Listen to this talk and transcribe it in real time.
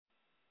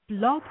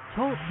Blog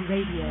Talk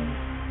Radio.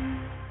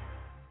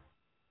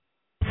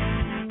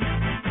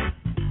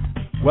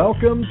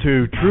 Welcome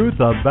to Truth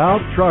About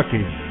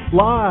Trucking,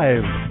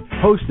 live,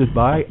 hosted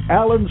by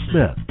Alan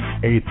Smith,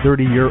 a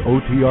 30-year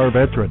OTR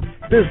veteran,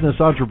 business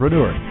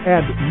entrepreneur,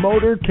 and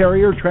motor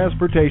carrier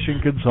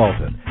transportation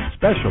consultant,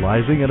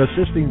 specializing in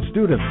assisting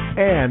students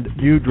and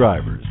new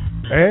drivers,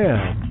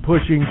 and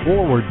pushing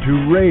forward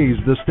to raise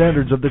the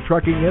standards of the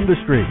trucking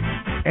industry.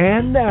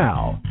 And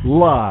now,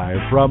 live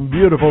from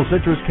beautiful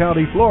Citrus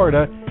County,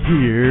 Florida,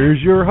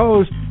 here's your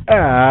host,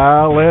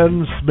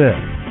 Alan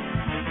Smith.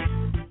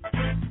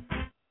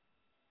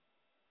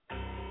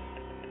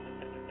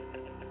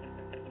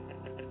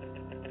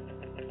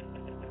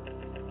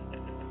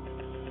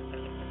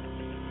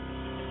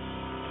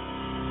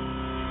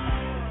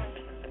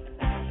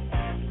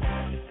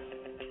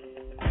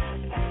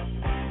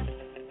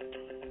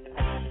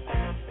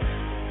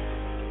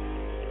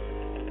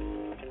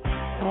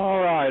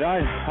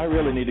 I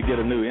really need to get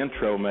a new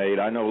intro made.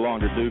 I no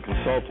longer do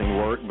consulting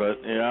work,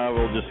 but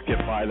we'll just skip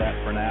by that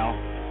for now.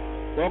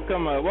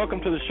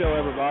 Welcome to the show,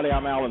 everybody.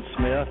 I'm Alan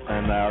Smith,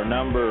 and our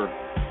number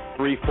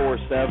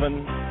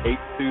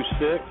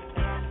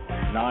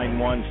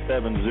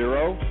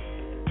 347-826-9170,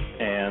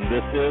 and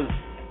this is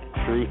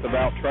Truth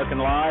About Trucking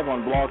Live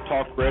on Blog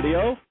Talk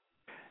Radio.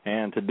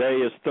 And today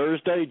is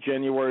Thursday,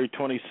 January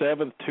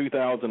 27th,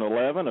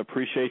 2011.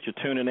 Appreciate you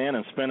tuning in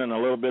and spending a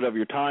little bit of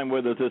your time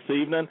with us this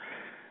evening.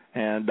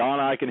 And,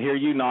 Donna, I can hear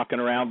you knocking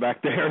around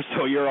back there,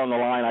 so you're on the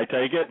line, I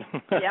take it?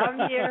 Yeah,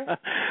 I'm here.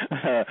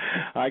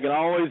 I can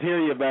always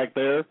hear you back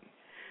there.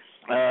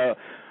 But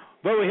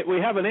we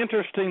have an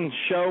interesting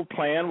show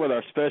planned with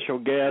our special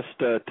guest,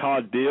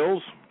 Todd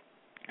Dills.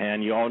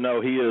 And you all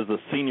know he is the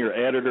senior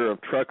editor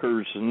of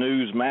Truckers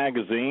News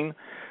Magazine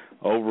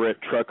over at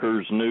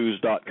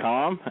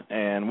truckersnews.com.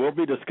 And we'll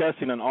be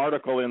discussing an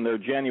article in their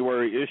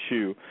January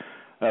issue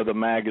of the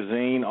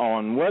magazine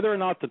on whether or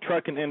not the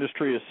trucking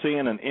industry is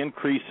seeing an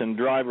increase in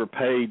driver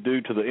pay due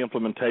to the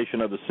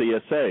implementation of the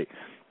CSA.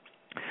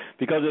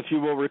 Because if you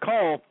will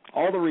recall,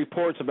 all the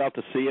reports about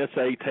the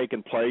CSA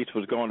taking place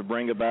was going to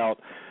bring about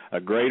a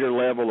greater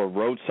level of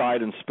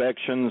roadside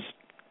inspections.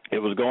 It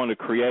was going to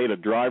create a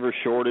driver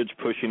shortage,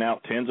 pushing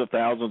out tens of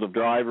thousands of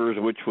drivers,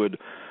 which would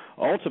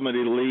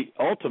ultimately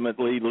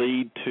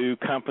lead to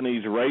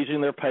companies raising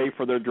their pay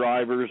for their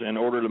drivers in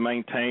order to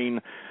maintain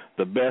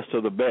the best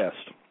of the best.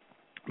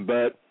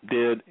 But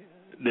did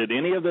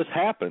any of this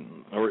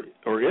happen, or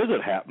is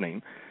it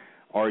happening?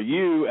 Are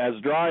you, as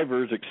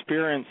drivers,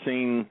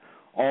 experiencing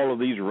all of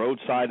these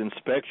roadside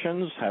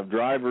inspections? Have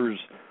drivers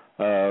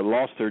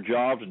lost their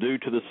jobs due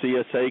to the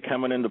CSA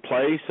coming into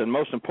place? And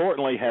most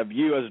importantly, have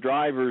you, as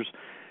drivers,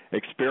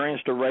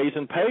 experienced a raise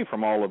in pay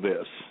from all of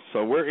this?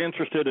 So we're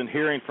interested in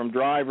hearing from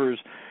drivers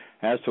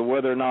as to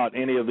whether or not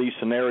any of these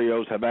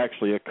scenarios have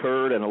actually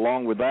occurred. And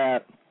along with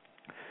that,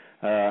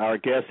 our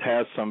guest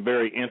has some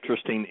very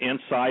interesting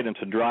insight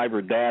into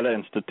driver data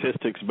and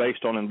statistics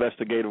based on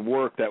investigative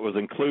work that was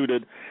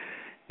included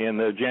in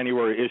the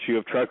January issue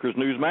of Truckers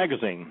News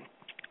Magazine.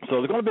 So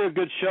it's going to be a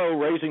good show,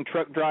 raising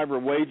truck driver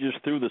wages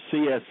through the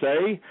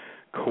CSA, ?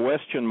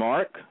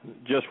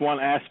 Just one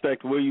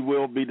aspect we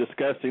will be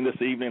discussing this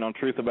evening on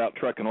Truth About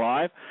Trucking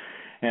Live.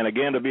 And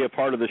again, to be a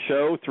part of the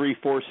show,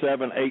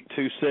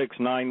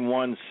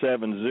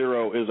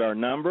 347-826-9170 is our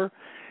number.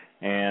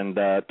 And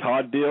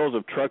Todd Dills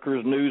of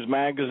Truckers News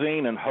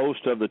Magazine and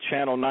host of the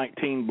Channel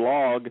 19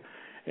 blog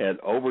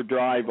at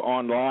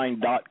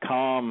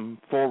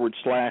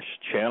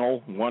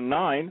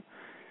overdriveonline.com/channel19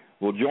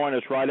 will join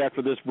us right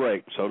after this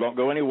break. So don't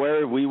go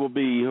anywhere. We will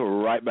be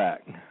right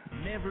back.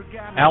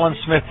 Alan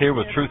Smith here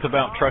with Truth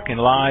About Trucking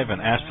Live and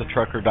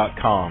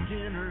AskTheTrucker.com.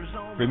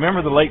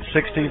 Remember the late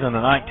 60s and the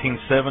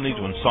 1970s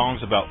when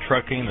songs about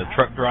trucking, the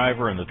truck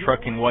driver, and the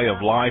trucking way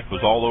of life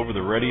was all over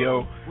the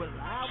radio?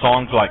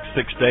 Songs like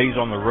 6 Days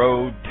on the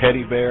Road,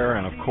 Teddy Bear,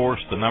 and, of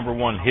course, the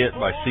 #1 hit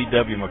by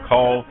C.W.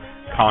 McCall,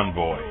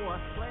 Convoy.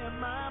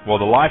 Well,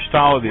 the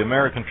lifestyle of the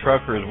American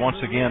trucker is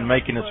once again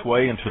making its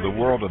way into the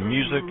world of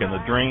music and the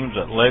dreams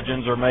that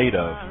legends are made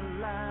of.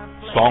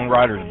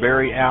 Songwriters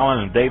Barry Allen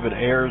and David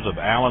Ayers of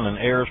Allen and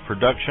Ayers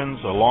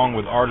Productions, along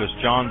with artist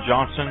John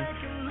Johnson,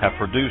 have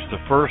produced the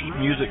first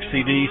music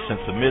CD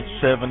since the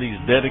mid-'70s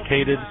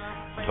dedicated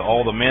to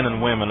all the men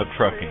and women of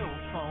trucking.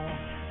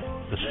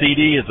 The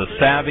CD is a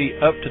savvy,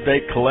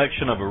 up-to-date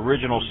collection of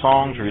original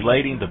songs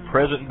relating to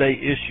present-day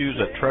issues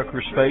that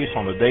truckers face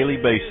on a daily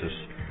basis.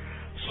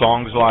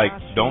 Songs like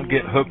Don't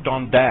Get Hooked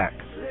on Dak,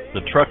 The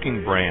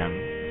Trucking Brand,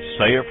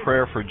 Say a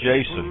Prayer for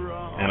Jason,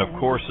 and, of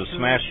course, the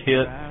smash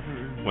hit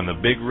When the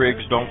Big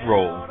Rigs Don't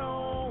Roll.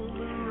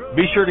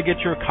 Be sure to get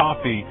your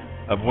copy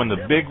of When the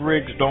Big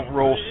Rigs Don't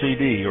Roll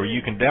CD, or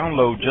you can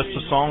download just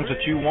the songs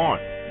that you want.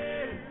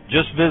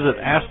 Just visit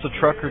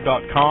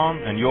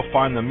AskTheTrucker.com and you'll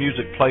find the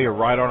music player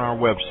right on our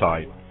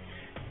website.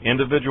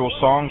 Individual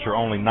songs are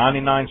only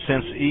 99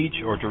 cents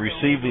each, or to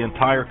receive the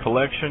entire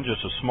collection,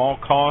 just a small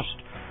cost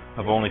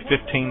of only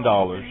 $15.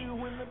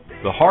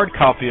 The hard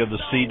copy of the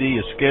CD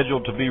is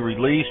scheduled to be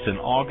released in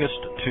August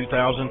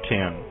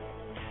 2010.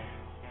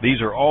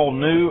 These are all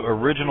new,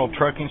 original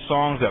trucking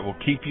songs that will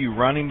keep you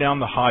running down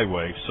the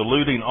highway,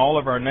 saluting all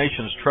of our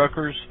nation's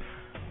truckers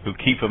who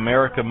keep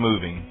America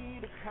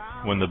moving.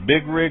 When the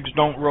Big Rigs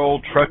Don't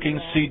Roll Trucking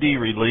CD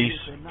release,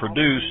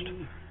 produced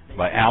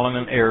by Allen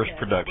and Ayers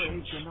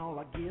Productions.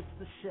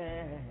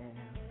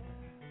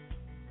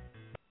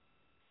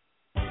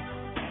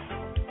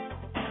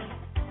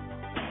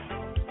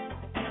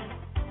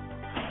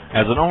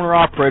 As an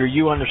owner-operator,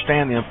 you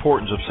understand the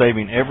importance of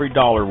saving every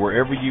dollar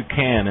wherever you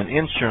can, and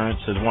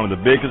insurance is one of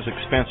the biggest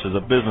expenses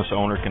a business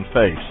owner can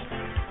face.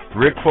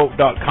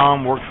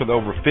 RigQuote.com works with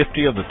over 50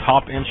 of the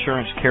top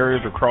insurance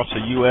carriers across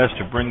the U.S.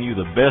 to bring you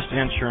the best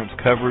insurance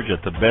coverage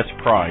at the best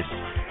price.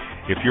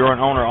 If you're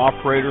an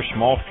owner-operator,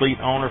 small fleet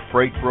owner,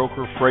 freight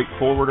broker, freight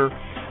forwarder,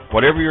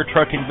 whatever your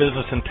trucking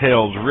business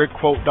entails,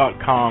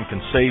 RigQuote.com can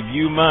save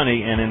you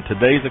money, and in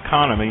today's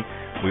economy,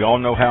 we all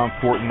know how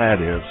important that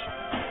is.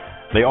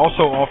 They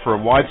also offer a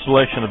wide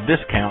selection of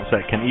discounts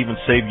that can even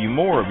save you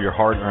more of your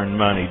hard-earned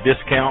money.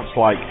 Discounts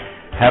like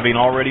having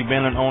already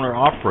been an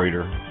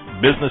owner-operator,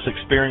 business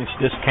experience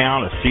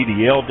discount, a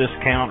CDL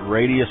discount,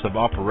 radius of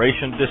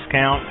operation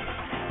discount,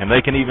 and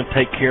they can even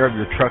take care of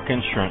your truck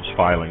insurance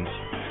filings.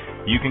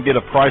 You can get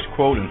a price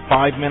quote in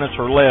 5 minutes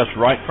or less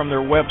right from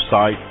their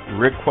website,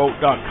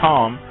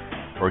 rigquote.com,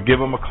 or give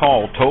them a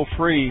call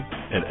toll-free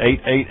at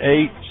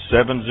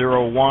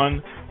 888-701-1795,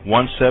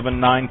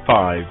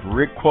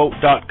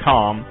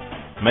 rigquote.com,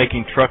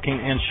 making trucking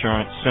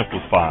insurance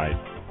simplified.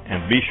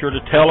 And be sure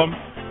to tell them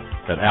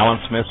that Alan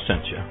Smith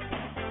sent you.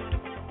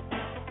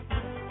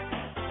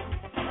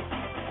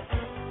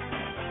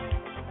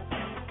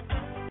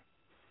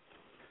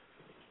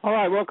 All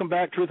right, welcome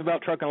back. Truth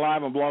About Trucking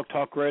Live on Blog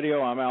Talk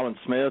Radio. I'm Alan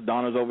Smith.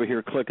 Donna's over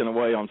here clicking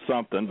away on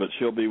something, but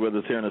she'll be with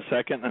us here in a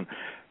second. And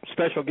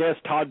special guest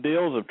Todd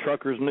Dills of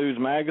Truckers News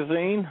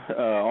Magazine.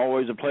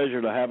 Always a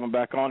pleasure to have him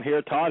back on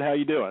here. Todd, how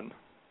you doing?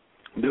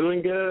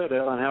 Doing good,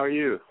 Alan. How are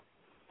you?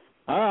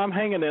 I'm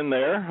hanging in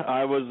there.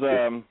 I was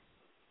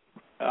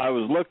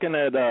looking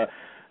at.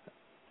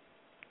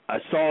 I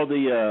saw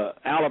the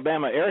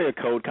Alabama area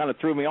code. Kind of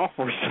threw me off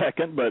for a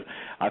second, but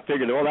I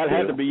figured, well, that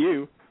had to be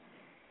you.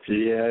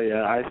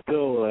 Yeah. I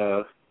still,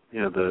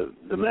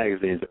 the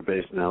magazines are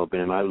based in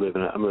Alabama. I'm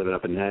living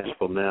up in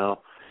Nashville now,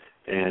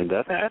 and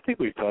I think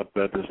we've talked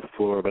about this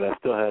before, but I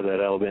still have that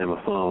Alabama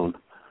phone.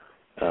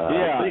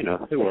 Yeah,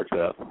 so, it works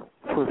out.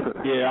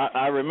 Yeah,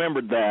 I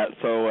remembered that.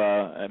 So,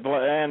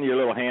 and your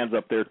little hands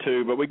up there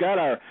too. But we got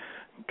our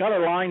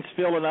lines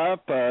filling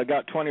up.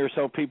 Got 20 or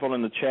so people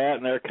in the chat,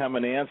 and they're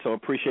coming in. So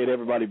appreciate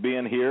everybody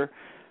being here.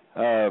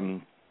 I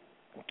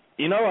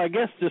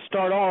guess to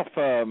start off.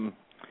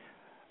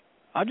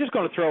 I'm just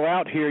going to throw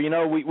out here,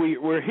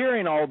 we're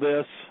hearing all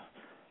this,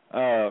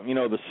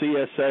 the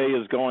CSA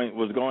was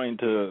going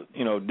to,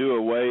 do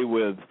away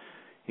with,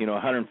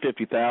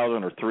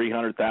 150,000 or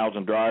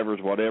 300,000 drivers,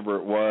 whatever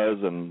it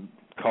was, and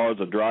cause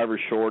a driver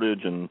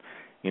shortage, and,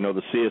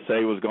 the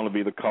CSA was going to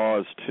be the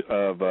cause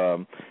of,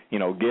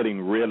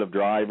 getting rid of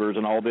drivers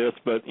and all this.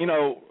 But,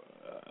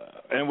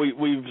 and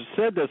we've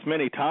said this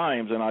many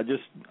times, and I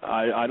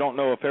don't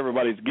know if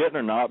everybody's getting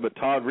or not, but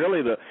Todd,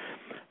 really the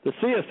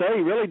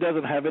CSA really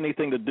doesn't have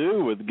anything to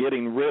do with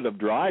getting rid of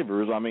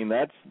drivers. I mean,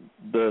 that's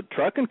the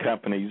trucking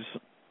companies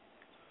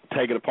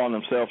take it upon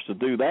themselves to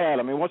do that.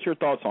 I mean, what's your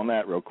thoughts on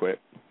that real quick?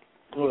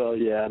 Well,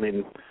 yeah, I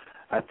mean,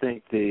 I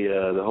think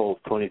the whole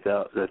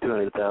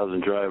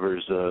 200,000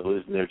 drivers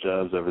losing their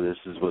jobs over this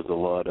was a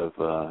lot of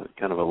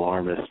kind of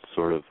alarmist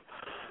sort of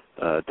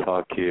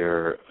talk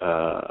here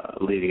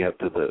leading up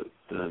to the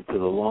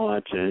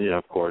launch, and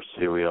of course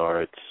here we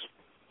are. It's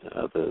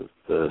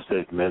the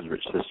safety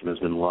measurement system has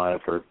been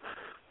live for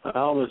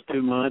almost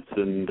 2 months,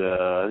 and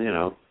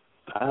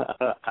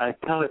I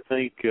kind of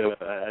think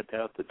I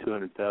doubt that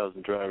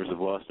 200,000 drivers have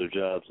lost their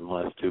jobs in the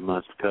last 2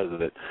 months because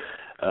of it.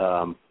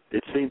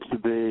 It seems to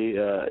be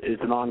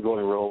it's an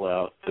ongoing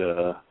rollout.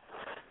 The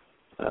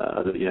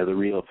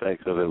real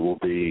effects of it will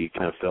be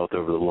kind of felt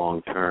over the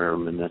long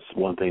term, and that's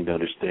one thing to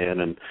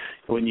understand. And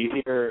when you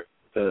hear,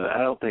 I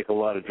don't think a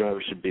lot of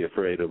drivers should be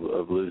afraid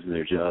of losing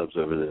their jobs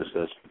over this.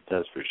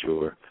 That's for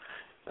sure.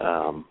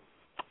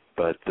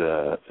 But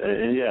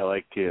yeah,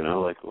 like you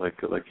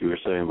were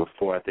saying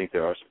before, I think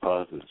there are some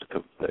positives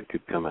that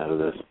could come out of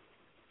this.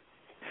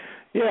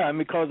 Yeah,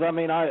 because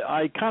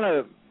I kind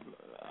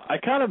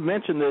of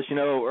mentioned this,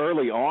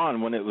 early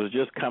on when it was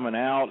just coming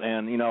out,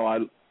 and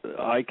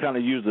I kind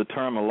of use the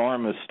term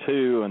alarmist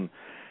too, and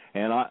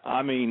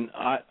I'm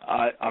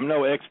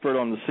no expert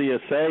on the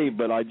CSA,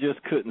 but I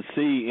just couldn't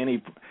see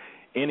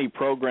any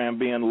program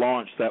being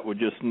launched that would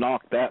just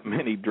knock that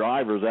many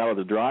drivers out of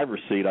the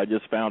driver's seat. I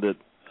just found it,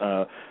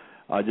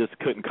 I just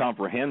couldn't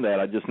comprehend that.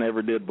 I just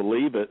never did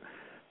believe it.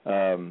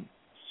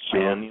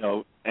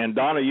 Sure. And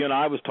Donna, you and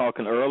I was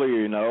talking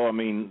earlier,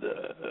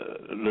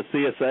 the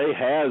CSA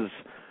has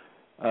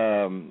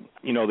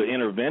the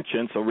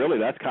intervention, so really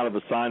that's kind of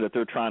a sign that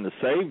they're trying to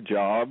save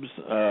jobs.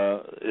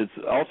 It's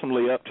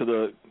ultimately up to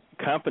the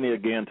company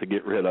again to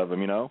get rid of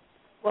them,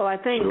 Well, I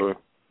think sure.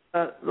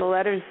 The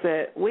letters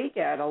that we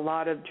get, a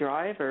lot of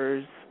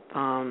drivers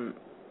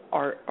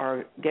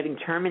are getting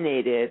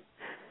terminated,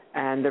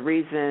 and the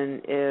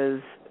reason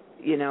is,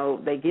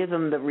 they give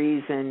them the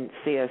reason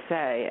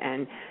CSA,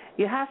 and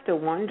you have to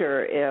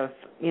wonder if,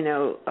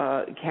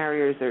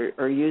 carriers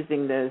are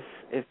using this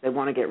if they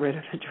want to get rid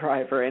of the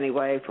driver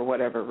anyway for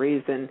whatever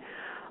reason.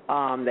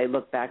 They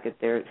look back at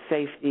their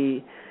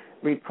safety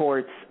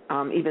reports,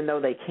 even though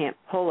they can't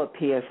pull a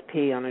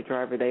PSP on a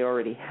driver they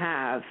already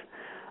have.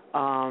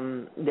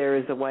 There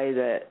is a way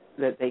that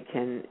they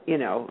can,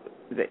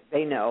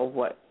 they know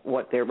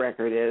what their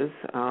record is.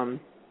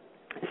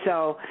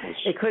 So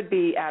it could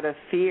be out of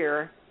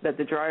fear that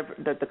the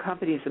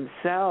companies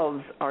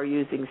themselves are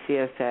using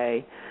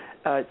CSA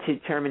to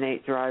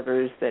terminate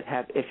drivers that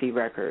have iffy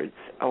records,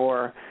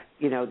 or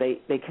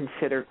they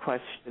consider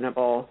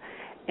questionable.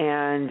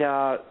 And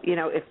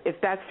if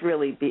that's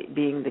really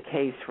being the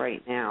case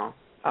right now,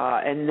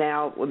 and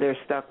now they're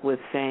stuck with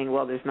saying,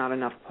 well, there's not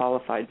enough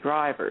qualified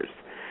drivers.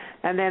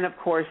 And then, of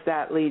course,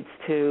 that leads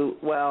to,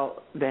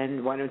 well,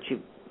 then why don't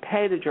you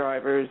pay the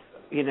drivers,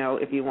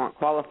 if you want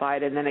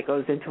qualified, and then it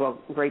goes into a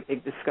great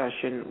big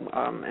discussion,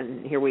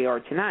 and here we are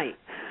tonight.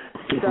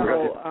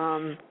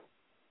 So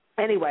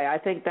anyway, I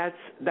think that's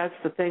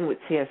the thing with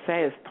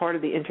CSA. As part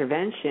of the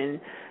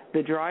intervention,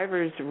 the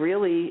drivers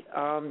really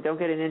don't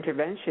get an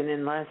intervention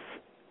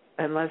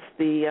unless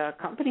the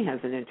company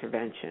has an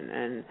intervention,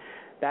 and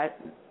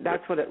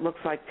that's what it looks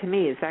like to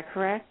me. Is that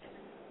correct?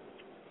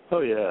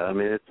 Oh yeah, I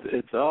mean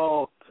it's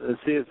all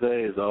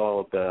CSA is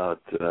all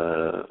about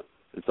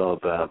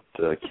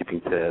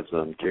keeping tabs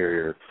on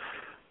carrier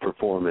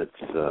performance,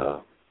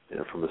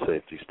 from a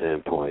safety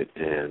standpoint,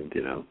 and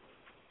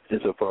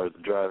insofar as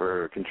the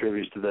driver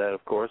contributes to that,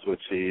 of course,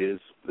 which he is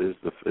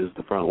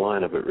the front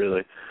line of it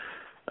really.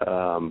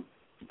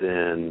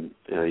 Then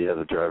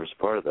the driver's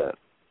part of that,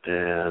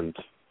 and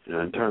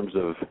in terms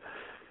of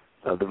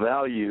the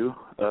value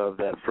of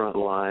that front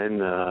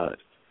line,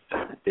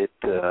 it's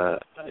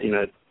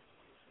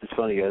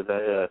funny, guys.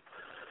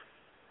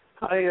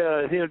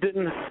 I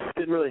didn't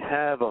really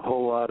have a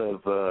whole lot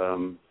of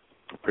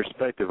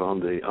perspective on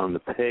the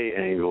pay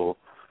angle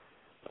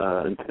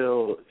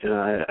until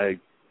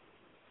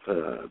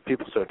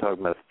people started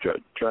talking about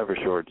driver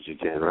shortage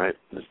again, right?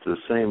 It's the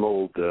same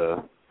old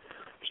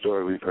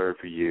story we've heard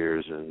for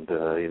years, and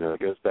it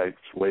goes back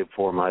way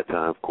before my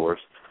time, of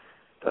course,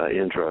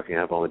 in trucking.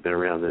 I've only been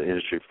around the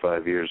industry for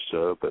 5 years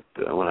or so, but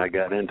when I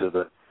got into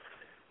the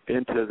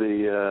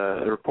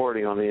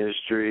reporting on the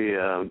industry,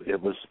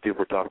 it was people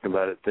were talking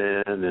about it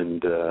then,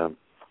 and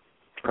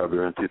probably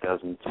around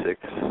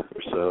 2006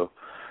 or so.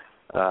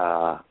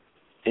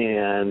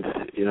 And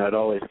it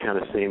always kind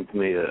of seemed to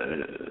me,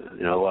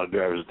 a lot of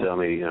drivers would tell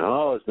me,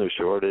 oh, there's no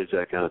shortage,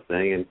 that kind of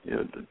thing,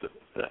 and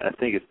I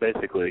think it's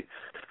basically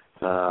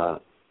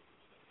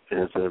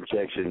it's an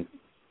objection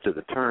to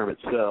the term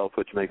itself,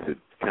 which makes it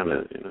kind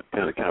of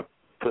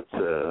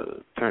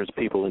turns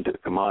people into a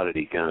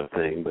commodity kind of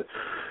thing, but.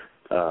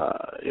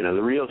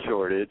 The real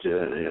shortage,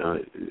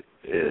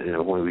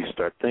 when we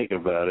start thinking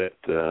about it,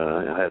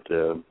 I have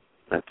to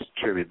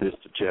attribute this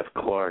to Jeff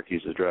Clark.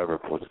 He's a driver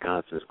from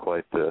Wisconsin. He's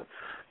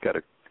got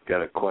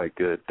a quite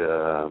good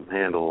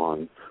handle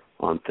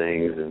on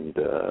things, and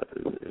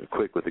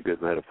quick with a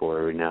good metaphor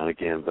every now and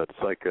again. But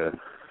it's like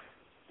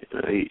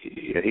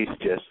he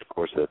suggests, of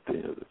course, that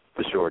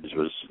the shortage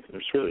was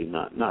really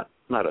not a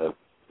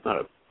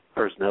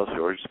personnel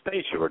shortage, it's a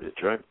pay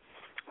shortage, right?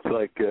 It's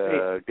like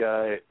a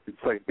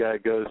guy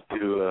goes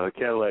to a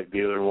Cadillac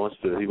dealer and wants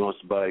to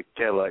buy a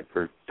Cadillac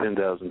for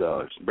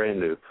 $10,000, brand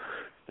new,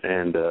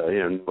 and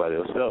nobody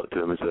will sell it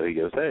to him, and so he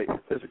goes, "Hey,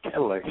 there's a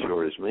Cadillac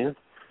shortage, man,"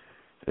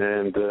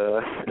 and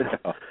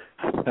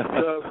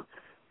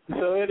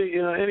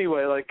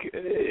anyway,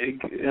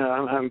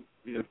 I'm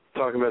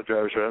talking about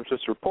driver shortage. I'm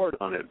just a report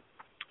on it,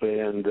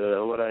 and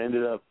what I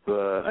ended up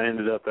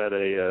at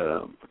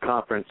a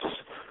conference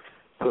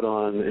put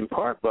on in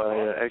part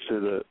by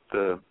actually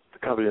the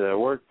company that I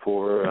worked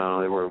for.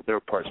 They were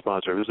part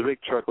sponsor. It was a big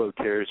Truckload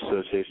Carriers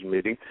Association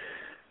meeting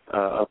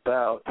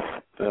about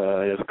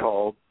it's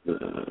called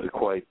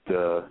quite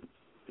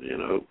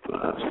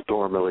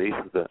stormily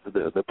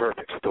the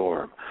perfect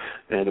storm,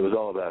 and it was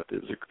all about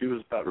it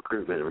was about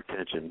recruitment and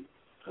retention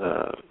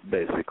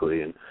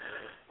basically, and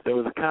there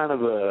was a kind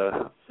of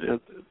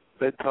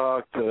they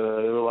talked there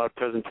were a lot of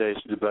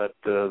presentations about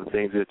the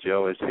things that you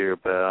always hear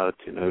about,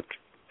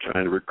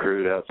 trying to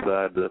recruit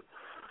outside the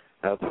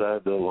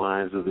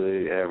lines of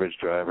the average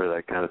driver,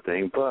 that kind of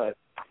thing. But,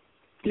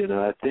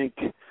 I think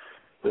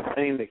the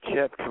thing that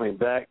kept coming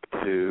back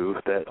to,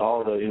 that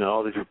all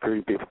these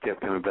recruiting people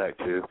kept coming back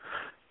to,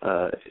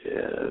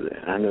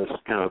 I know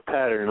it's kind of a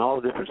pattern in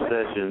all the different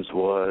sessions,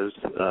 was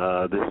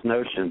this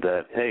notion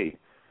that, hey,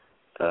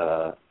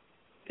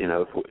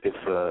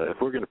 if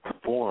we're going to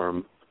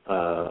perform,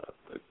 and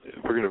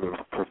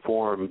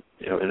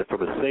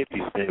from a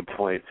safety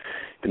standpoint,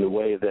 in the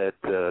way that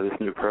this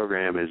new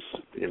program is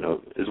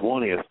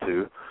wanting us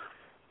to,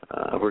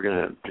 we're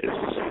going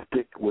to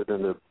stick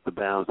within the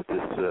bounds that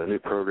this new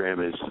program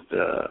is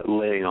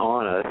laying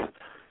on us.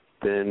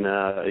 Then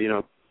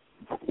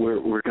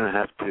we're going to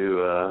have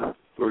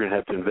going to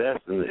have to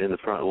invest in the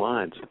front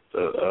lines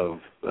of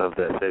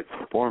that safety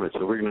performance.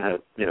 So we're going to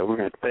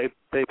have to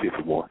pay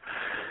people more.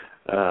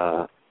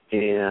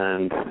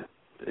 And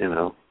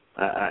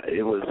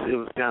it was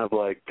kind of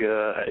like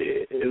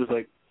it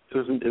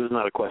was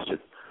not a question.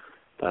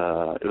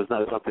 It was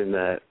not something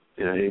that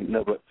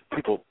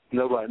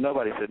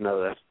nobody said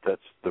no.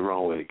 That's the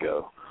wrong way to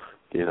go.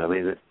 I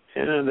mean,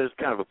 and there's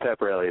kind of a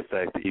pep rally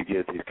effect that you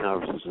get at these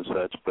conferences and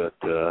such, but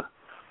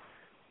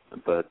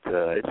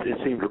it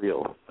seemed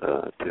real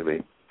to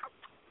me.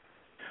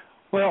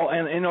 Well,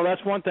 and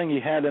that's one thing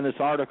you had in this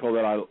article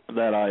that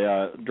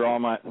I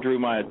drew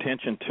my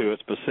attention to it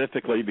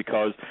specifically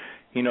because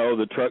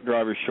the truck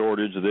driver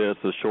shortage, this,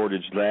 the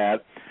shortage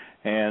that,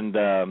 and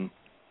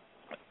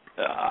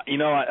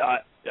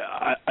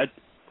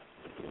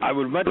I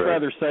would much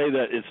rather say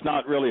that it's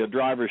not really a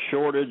driver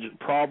shortage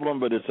problem,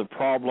 but it's a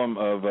problem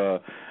of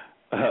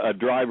a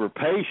driver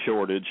pay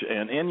shortage.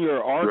 And in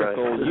your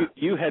article,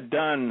 you had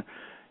done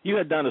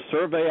a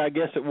survey, I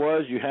guess it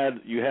was. You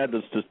had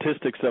the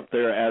statistics up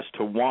there as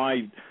to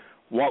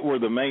what were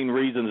the main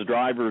reasons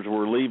drivers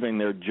were leaving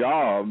their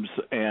jobs,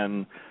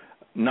 and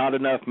not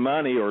enough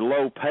money or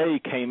low pay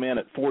came in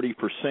at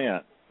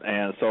 40%.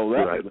 And so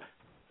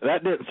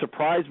that didn't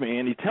surprise me.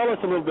 And you tell us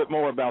a little bit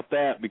more about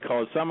that,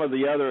 because some of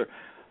the other,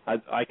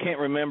 I can't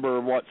remember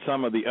what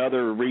some of the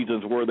other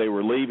reasons were they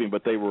were leaving,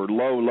 but they were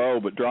low,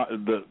 but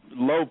the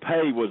low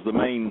pay was the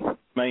main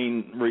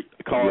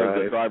cause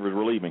that drivers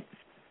were leaving.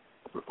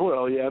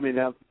 Well, yeah, I mean,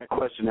 that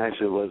question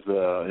actually was,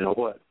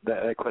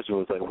 that question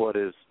was like, what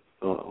is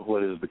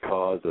the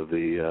cause of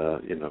the,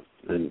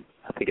 and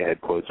I think I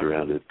had quotes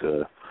around it,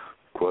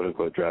 quote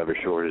unquote driver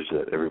shortage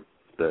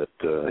that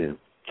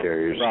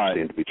carriers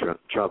seem to be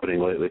trumpeting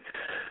lately,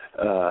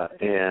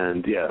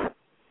 and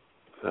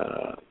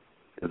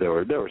there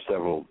were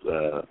several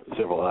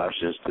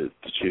options to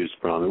choose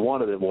from, and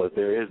one of them was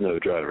there is no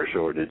driver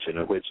shortage,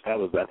 which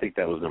I think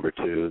that was number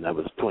 2, and that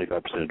was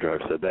 25% of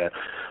drivers said that.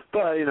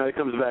 But it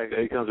comes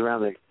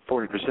around that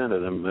 40%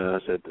 of them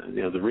said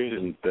the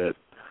reason that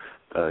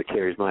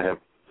carriers might have,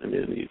 I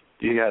mean,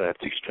 you gotta have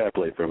to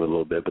extrapolate from it a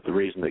little bit, but the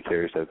reason that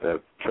carriers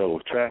have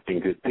trouble attracting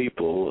good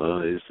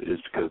people is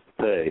because of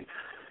pay,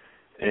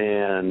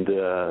 and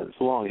it's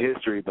a long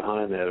history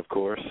behind that, of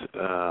course.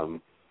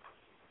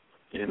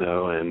 And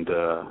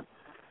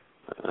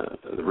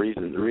the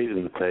reason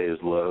the pay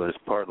is low is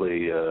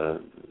partly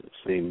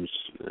seems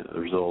a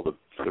result of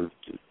sort of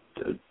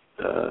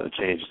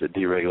changes that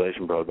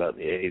deregulation brought about in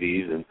the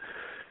 80s, and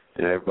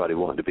everybody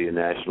wanted to be a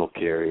national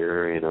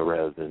carrier,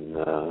 rather than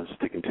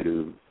sticking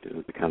to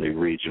the kind of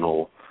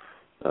regional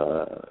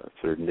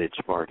sort of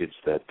niche markets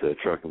that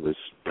trucking was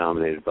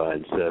dominated by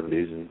in the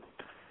 70s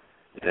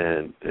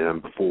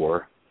and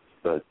before,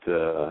 but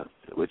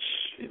which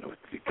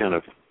kind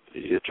of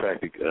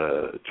attract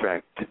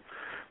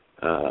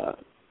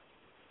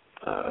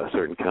a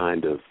certain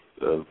kind of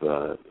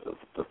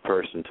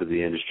person to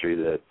the industry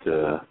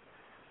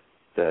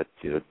that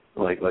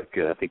like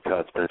I think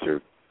Todd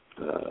Spencer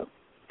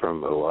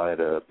from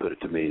OIDA put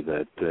it to me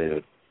that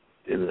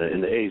in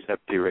the 80s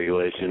after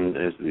deregulation,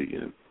 as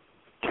the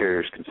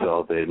carriers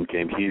consolidated and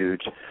became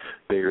huge,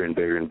 bigger and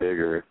bigger and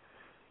bigger,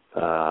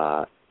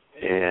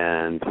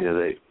 and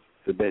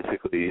they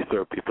basically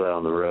throw people out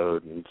on the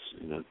road and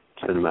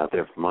send them out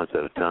there for months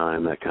at a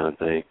time, that kind of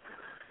thing,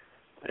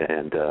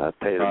 and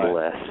pay them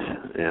less.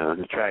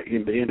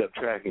 You end up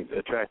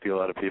attracting a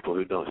lot of people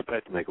who don't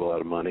expect to make a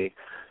lot of money,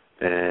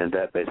 and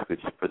that basically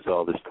just puts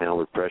all this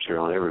downward pressure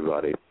on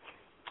everybody,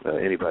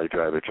 anybody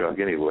driving a truck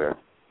anywhere.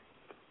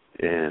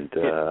 And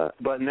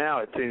but now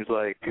it seems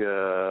like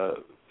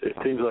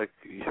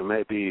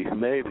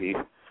maybe,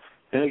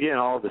 and again,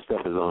 all this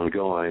stuff is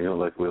ongoing.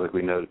 Like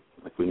we noted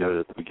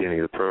at the beginning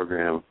of the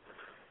program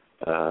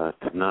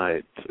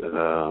tonight.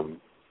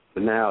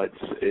 But now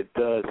it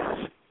does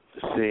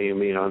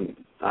seem,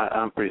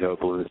 I'm pretty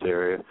hopeful in this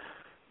area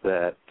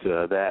that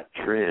that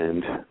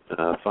trend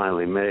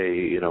finally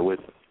may, with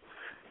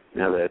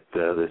now that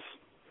the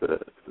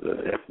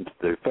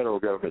federal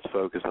government's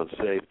focus on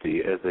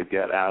safety, as they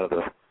got out of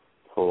the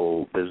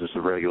whole business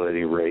of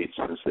regulating rates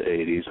since the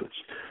 80s, which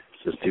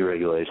is just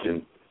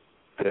deregulation,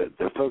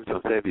 the focus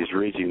on safety is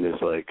reaching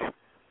this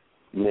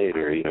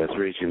nadir. It's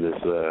reaching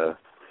this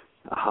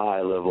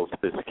high level of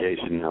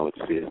sophistication now with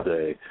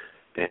CSA,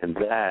 and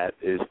that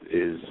is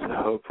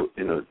hopeful.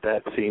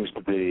 That seems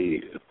to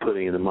be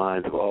putting in the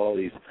minds of all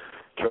these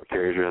truck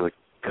carriers around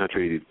the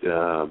country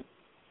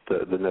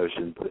the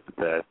notion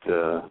that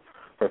are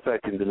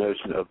affecting the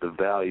notion of the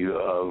value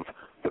of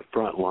the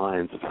front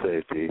lines of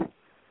safety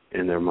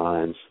in their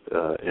minds,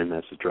 and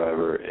that's the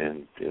driver,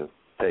 and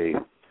pay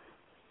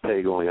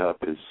going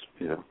up is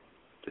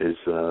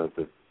the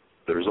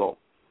result.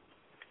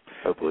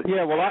 Hopefully.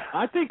 Yeah, well,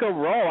 I think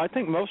overall,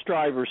 most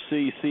drivers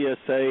see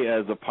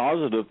CSA as a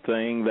positive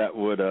thing that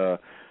would,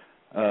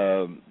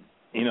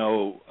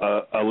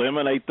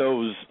 eliminate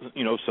those,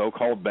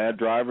 so-called bad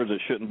drivers that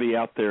shouldn't be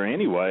out there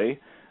anyway.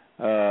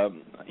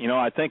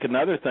 I think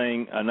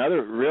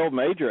another real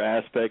major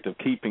aspect of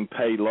keeping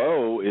pay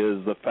low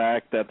is the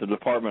fact that the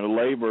Department of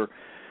Labor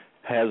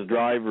has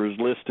drivers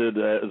listed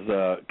as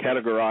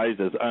categorized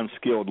as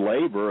unskilled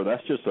labor.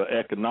 That's just an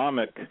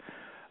economic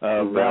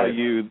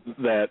value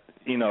that,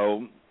 you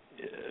know,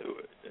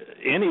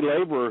 any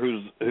laborer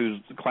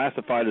who's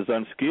classified as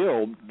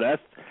unskilled,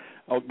 that's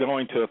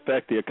going to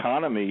affect the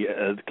economy,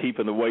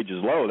 keeping the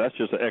wages low. That's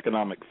just an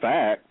economic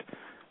fact.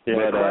 Yeah,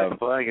 but,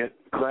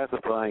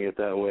 classifying it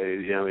that way,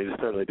 you know, I mean, it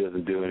certainly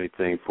doesn't do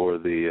anything for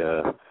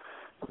the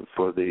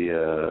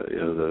you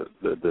know,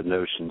 the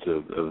notions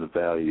of the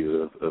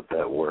value of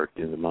that work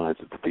in the minds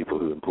of the people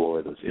who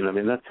employ those. You know, I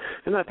mean,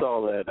 that's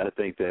all that I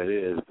think that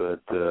is.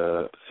 But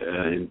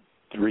in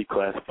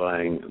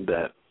reclassifying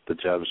that, the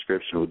job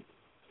description would,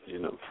 you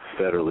know,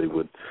 federally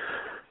would,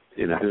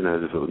 you know, who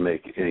knows if it would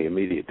make any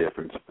immediate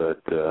difference.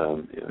 But you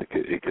know,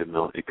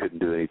 it couldn't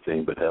do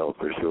anything but help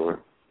for sure.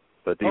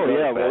 But these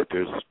other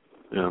factors,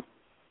 you know.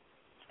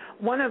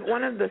 One of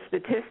the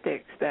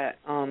statistics that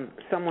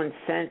someone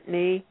sent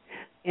me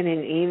in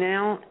an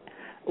email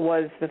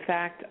was the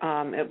fact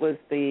it was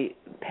the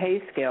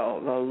pay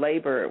scale, the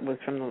labor, it was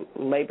from the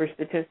labor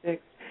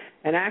statistics,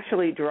 and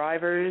actually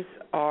drivers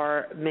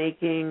are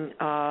making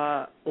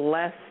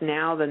less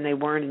now than they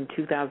were in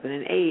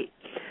 2008,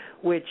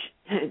 which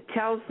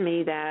tells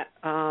me that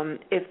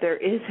if there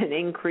is an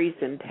increase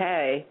in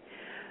pay,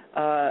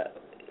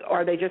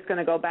 are they just going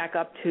to go back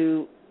up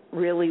to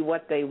really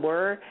what they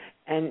were?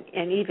 And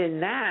even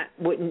that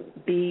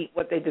wouldn't be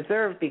what they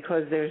deserve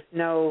because there's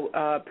no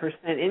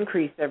percent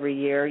increase every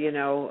year, you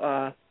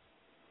know.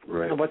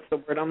 Right. What's the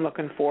word I'm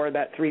looking for?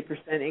 That 3%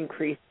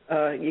 increase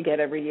you get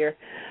every year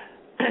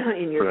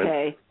in your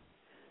pay.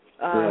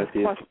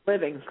 Cost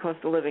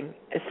of living.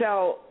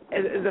 So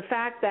the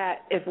fact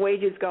that if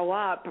wages go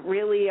up,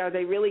 really, are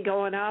they really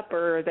going up,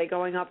 or are they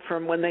going up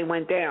from when they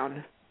went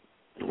down?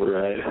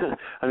 Right.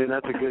 I mean,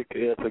 that's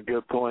a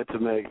good point to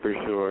make for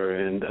sure.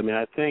 And I mean,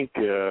 I think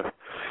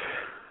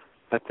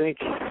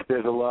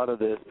there's a lot of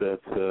this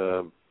that's.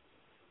 I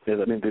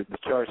mean, the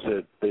charts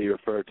that you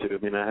refer to. I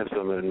mean, I have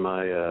some in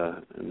my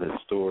in this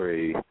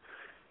story,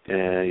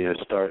 and you know,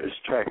 it's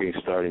tracking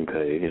starting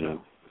pay. You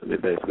know, I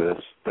mean, basically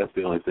that's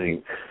the only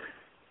thing.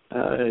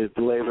 The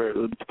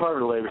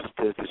Department of Labor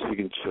statistics, you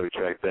can sort of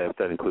track that.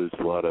 That includes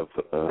a lot of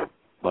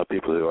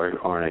people who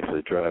aren't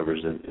actually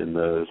drivers in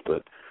those,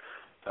 but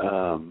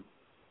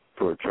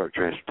for truck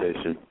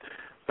transportation.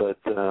 But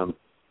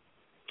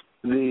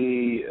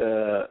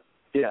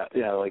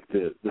like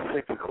the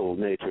cyclical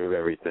nature of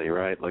everything,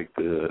 right? Like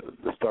the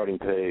starting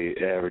pay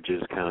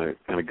averages kind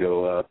of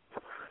go up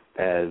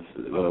as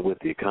with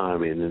the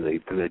economy, and then they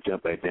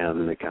jump back down, and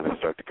then they kind of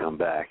start to come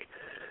back.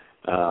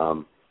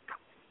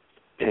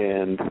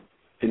 And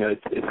you know,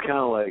 it's kind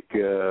of like,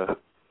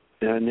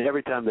 and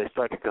every time they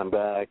start to come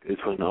back,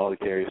 it's when all the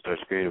carriers start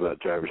screaming about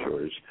driver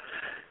shortage.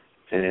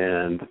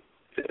 And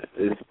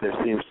there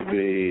seems to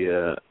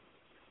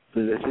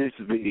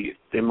be,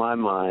 in my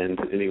mind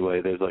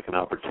anyway, there's like an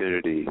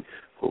opportunity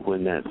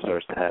when that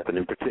starts to happen.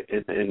 And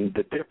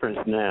the difference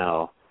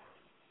now,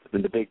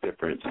 and the big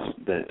difference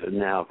that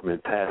now from in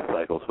past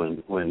cycles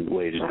when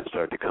wages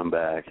start to come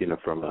back, you know,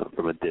 from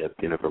a dip,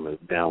 you know, from a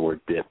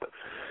downward dip.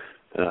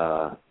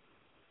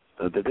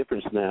 The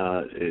difference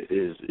now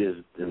is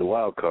in the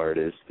wild card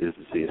is the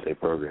CSA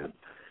program,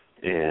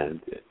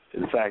 and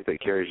the fact that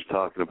carriers are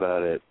talking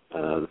about it,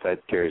 the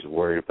fact that carriers are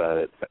worried about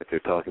it, the fact they're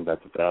talking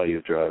about the value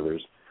of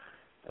drivers,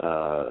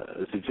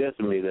 suggests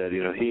to me that,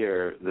 you know,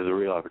 here there's a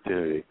real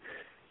opportunity,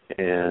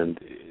 and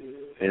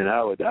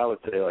I would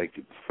say, like,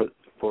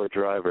 for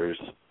drivers,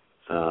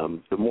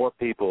 the more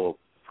people,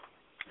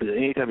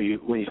 anytime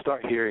when you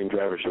start hearing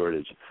driver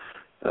shortage,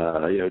 you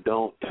know,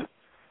 don't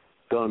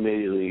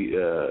immediately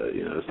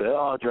you know, say,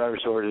 oh, driver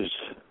shortage,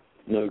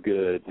 no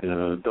good. You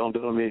know, don't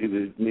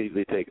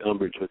immediately take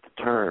umbrage with the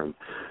term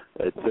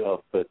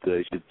itself, but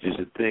you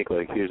should think,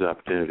 like, here's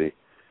opportunity.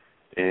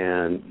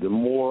 And the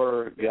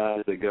more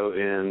guys that go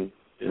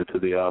into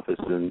the office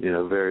and, you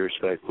know, very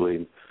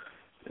respectfully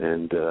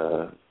and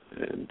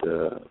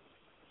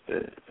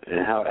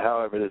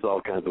however, there's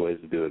all kinds of ways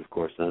to do it, of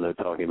course. I know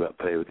talking about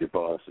pay with your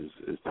boss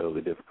is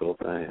totally difficult.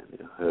 I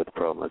have the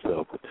problem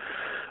myself. But,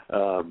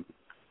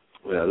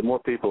 the more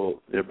people,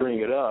 you know, bring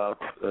it up,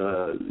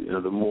 you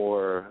know, the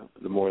more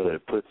that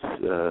it puts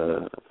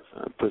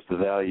the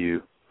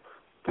value,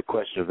 the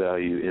question of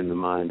value, in the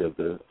mind of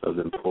the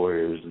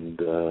employers, and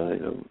you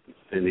know,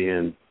 in the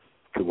end,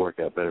 could work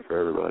out better for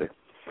everybody.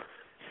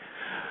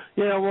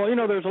 Yeah, well, you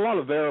know, there's a lot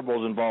of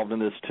variables involved in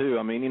this too.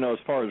 I mean, you know, as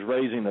far as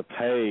raising the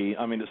pay,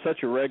 I mean, it's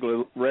such a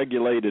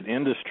regulated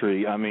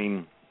industry. I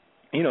mean,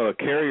 you know, a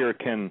carrier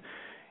can,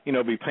 you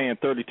know, be paying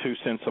 32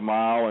 cents a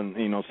mile and,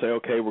 you know, say,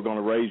 okay, we're going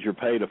to raise your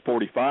pay to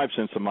 45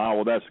 cents a mile.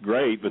 Well, that's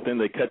great, but then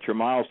they cut your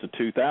miles to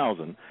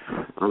 2,000.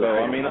 So,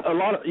 I mean, a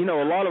lot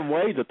of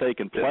ways that they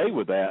can play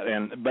with that.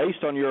 And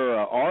based on your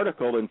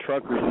article in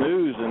Truckers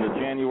News in the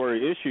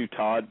January issue,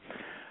 Todd,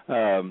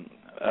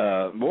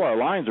 boy, our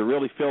lines are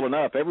really filling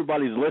up.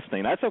 Everybody's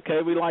listening. That's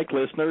okay. We like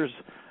listeners.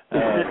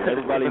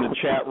 everybody in the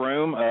chat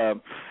room.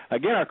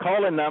 Again, our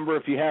call-in number,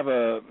 if you have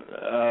a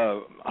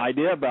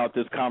idea about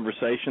this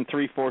conversation,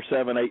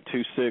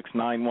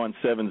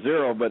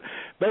 347-826-9170. But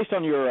based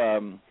on your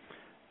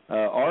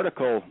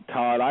article,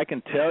 Todd, I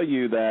can tell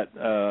you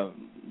that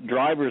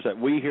drivers that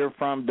we hear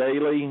from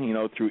daily,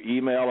 through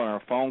email and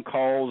our phone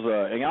calls,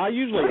 and I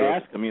usually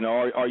ask them,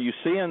 are you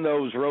seeing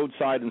those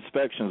roadside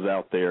inspections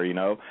out there,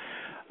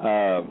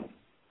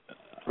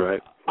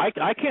 Right.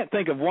 I can't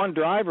think of one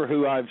driver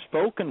who I've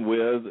spoken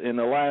with in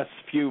the last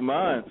few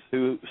months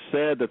who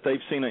said that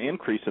they've seen an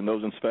increase in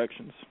those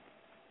inspections.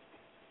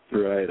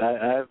 Right.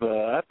 I've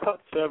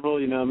talked to several.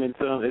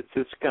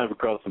 It's kind of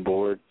across the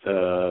board.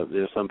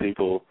 Some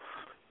people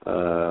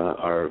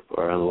are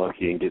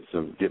unlucky and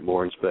get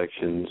more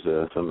inspections.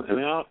 I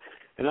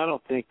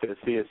don't think that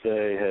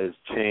CSA has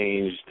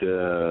changed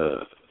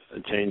the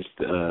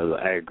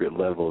aggregate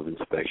level of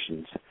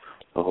inspections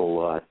a whole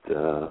lot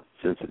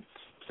since it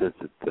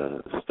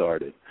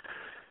started.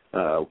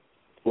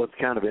 What's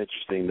kind of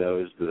interesting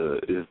though is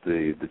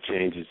the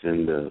changes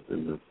in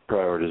the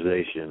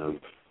prioritization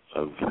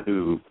of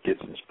who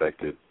gets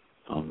inspected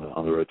on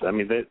the roads. I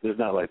mean, there's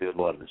not like there's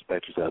a lot of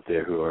inspectors out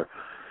there who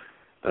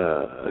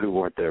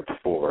weren't there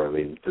before. I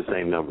mean, the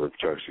same number of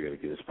trucks are going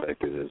to get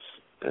inspected as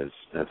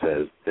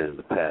has been in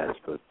the past.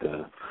 But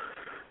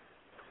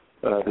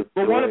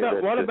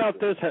what about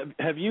this?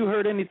 Have you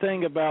heard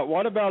anything about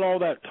what about all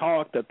that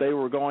talk that they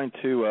were going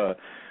to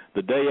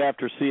the day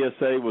after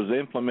CSA was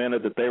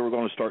implemented, that they were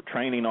going to start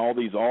training all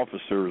these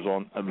officers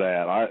on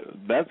that?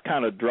 That's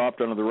kind of dropped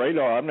under the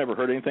radar. I've never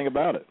heard anything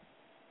about it.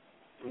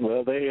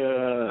 Well,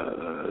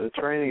 the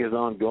training is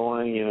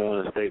ongoing,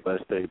 on a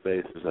state-by-state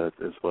basis.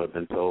 That's what I've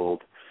been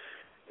told.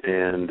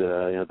 And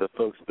the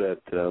folks a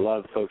lot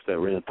of the folks that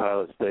were in the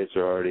pilot states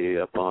are already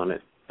up on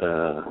it,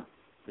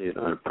 in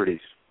a pretty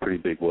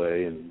big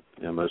way. And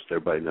most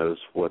everybody knows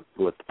what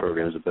the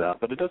program is about.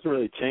 But it doesn't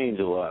really change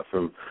a lot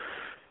from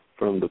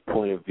the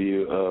point of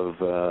view of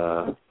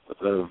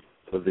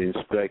the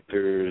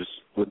inspectors,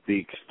 with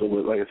the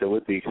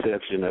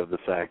exception of the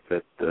fact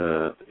that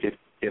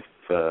if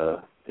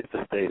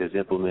the state has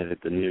implemented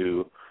the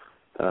new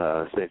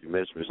safety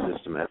measurement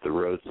system at the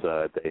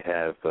roadside, they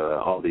have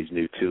all these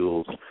new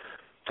tools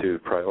to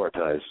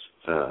prioritize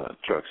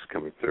trucks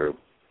coming through.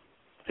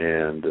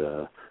 And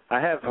I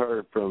have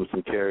heard from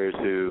some carriers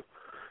who,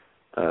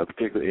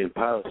 particularly in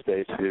pilot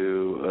states,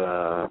 who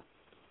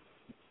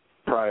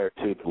prior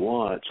to the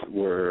launch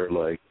were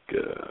like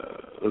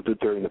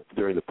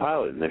during the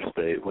pilot in their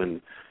state,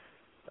 when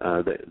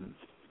the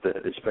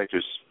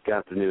inspectors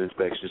got the new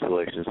inspection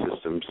selection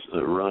systems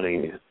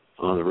running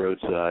on the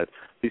roadside.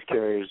 These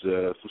carriers,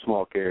 some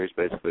small carriers,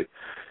 basically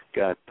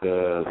got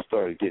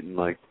started getting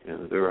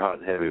they were hot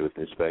and heavy with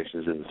the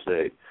inspections in the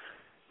state.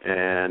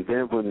 And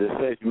then when the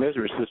safety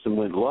measurement system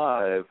went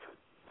live,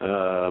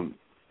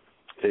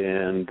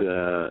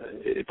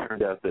 it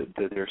turned out that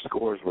their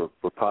scores were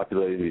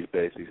populating these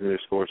basics, and their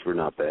scores were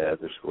not bad.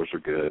 Their scores were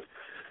good.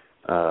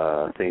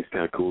 Things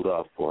kind of cooled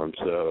off for them.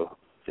 So,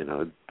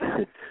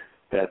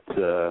 that's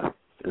the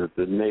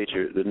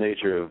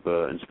nature of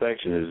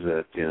inspection is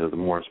that the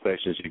more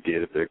inspections you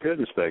get, if they're good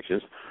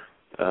inspections,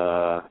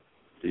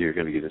 you're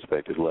going to get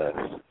inspected less.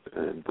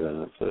 And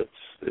so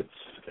it's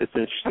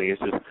interesting.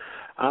 It's just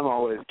I'm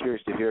always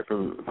curious to hear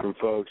from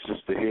folks,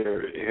 just to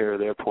hear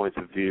their points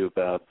of view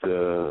about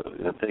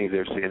things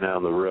they're seeing out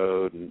on the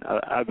road. And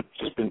I've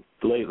just been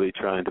lately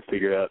trying to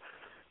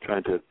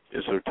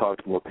sort of talk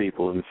to more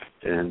people and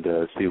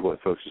see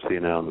what folks are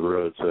seeing out on the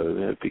road. So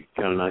it'd be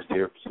kind of nice to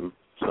hear from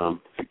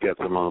some if you got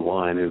some on the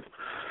line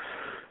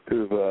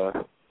who've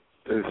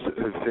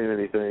seen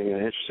anything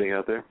interesting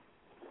out there.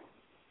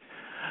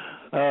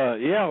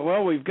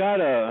 Well, we've got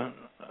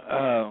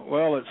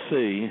let's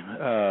see.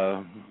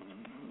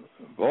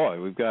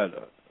 We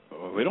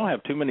don't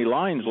have too many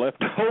lines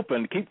left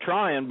open. Keep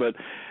trying, but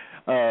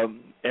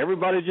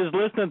everybody's just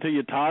listening to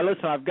you, Tyler.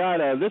 So I've got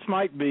this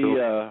might be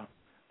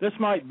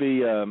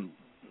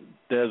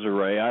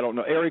Desiree. I don't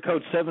know. Area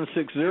code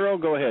 760.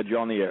 Go ahead. You're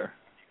on the air.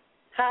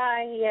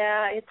 Hi.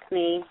 Yeah, it's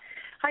me.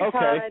 Hi, okay.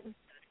 Todd.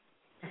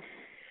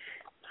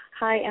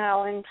 Hi,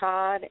 Alan,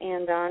 Todd,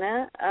 and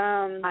Donna.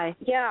 Hi.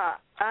 Yeah,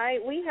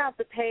 we have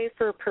the pay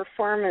for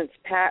performance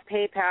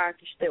pay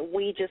package that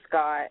we just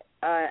got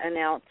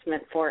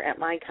announcement for at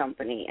my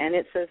company, and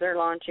it says they're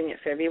launching it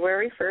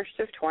February 1st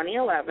of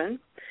 2011,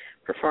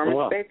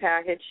 performance pay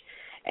package,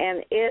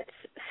 and it's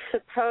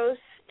supposed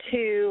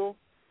to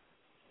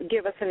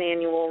give us an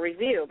annual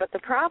review. But the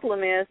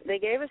problem is they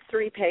gave us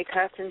 3 pay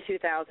cuts in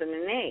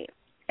 2008,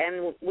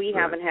 and we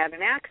haven't had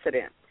an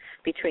accident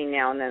between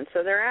now and then.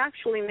 So they're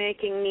actually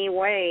making me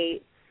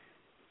wait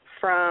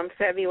from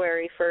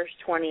February 1st,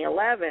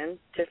 2011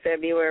 to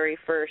February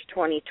 1st,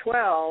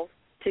 2012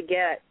 to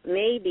get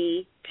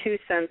maybe 2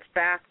 cents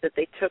back that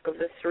they took of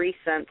the 3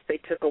 cents they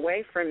took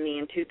away from me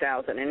in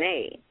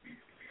 2008.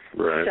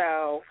 Right.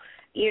 So,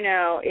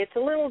 it's a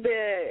little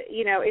bit,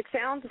 it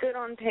sounds good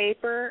on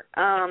paper.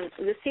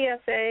 The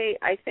CSA,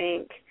 I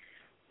think,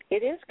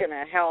 it is going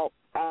to help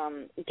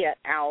get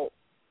out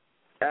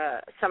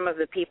some of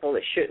the people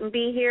that shouldn't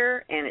be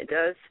here, and it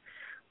does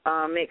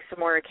make some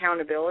more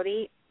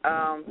accountability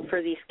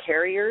for these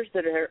carriers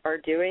that are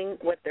doing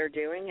what they're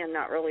doing and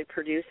not really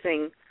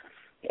producing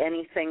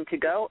anything to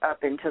go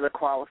up into the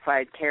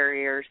qualified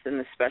carriers and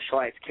the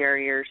specialized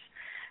carriers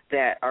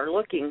that are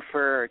looking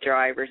for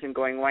drivers and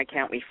going, why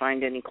can't we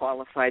find any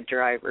qualified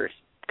drivers?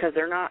 Because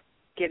they're not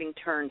getting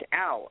turned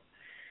out.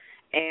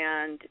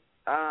 And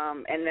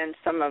then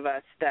some of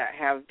us that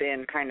have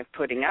been kind of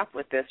putting up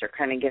with this are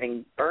kind of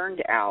getting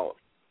burned out.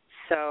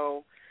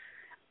 So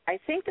I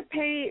think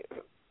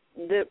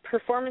the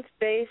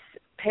performance-based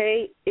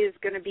pay is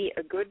going to be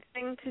a good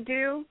thing to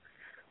do,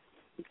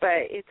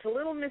 but it's a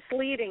little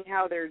misleading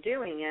how they're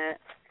doing it,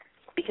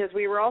 because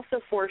we were also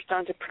forced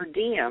onto per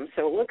diem.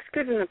 So it looks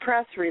good in the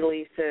press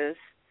releases,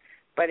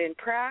 but in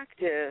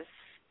practice,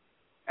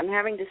 I'm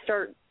having to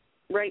start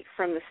right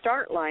from the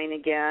start line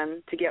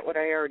again to get what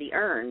I already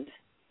earned.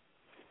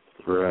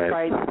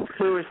 Right.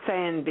 We were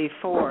saying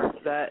before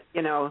that,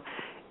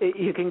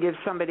 you can give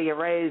somebody a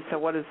raise, so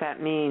what does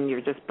that mean?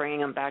 You're just bringing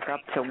them back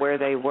up to where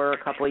they were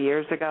a couple of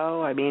years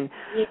ago? I mean...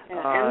 Yeah,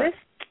 and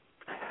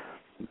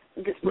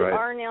right.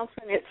 Our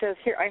announcement, it says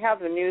here, I have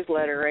the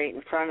newsletter right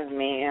in front of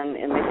me, and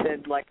they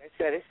said, like I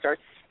said, it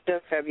starts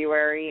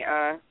February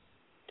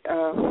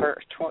 1st,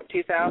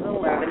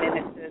 2011, and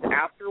it says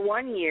after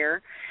 1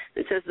 year,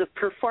 it says the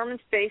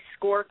performance-based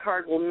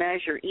scorecard will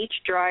measure each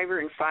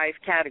driver in 5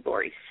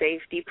 categories: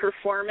 safety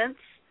performance,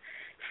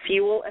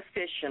 fuel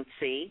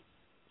efficiency,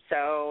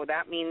 so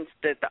that means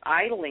that the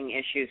idling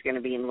issue is going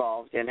to be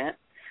involved in it,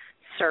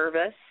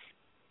 service,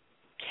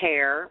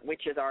 care,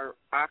 which is our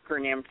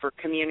acronym for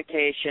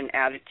communication,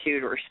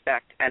 attitude,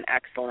 respect, and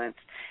excellence,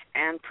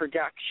 and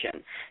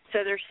production.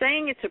 So they're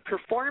saying it's a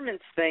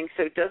performance thing,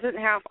 so it doesn't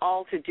have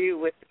all to do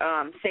with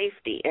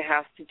safety. It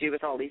has to do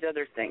with all these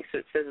other things. So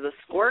it says the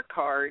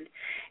scorecard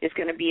is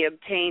going to be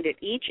obtained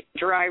at each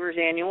driver's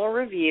annual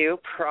review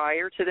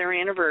prior to their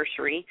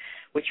anniversary,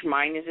 which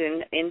mine is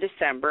in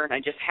December, and I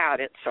just had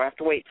it, so I have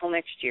to wait till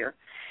next year.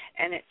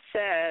 And it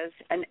says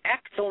an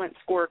excellent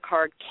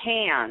scorecard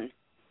can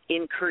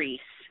increase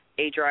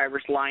a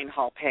driver's line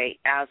haul pay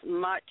as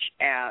much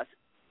as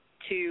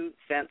 2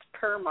 cents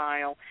per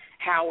mile.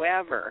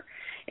 However,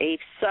 a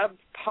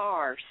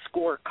subpar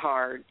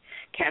scorecard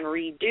can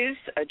reduce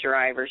a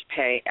driver's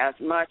pay as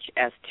much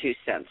as 2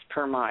 cents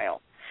per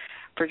mile.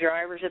 For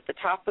drivers at the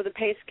top of the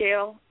pay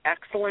scale,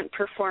 excellent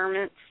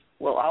performance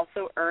will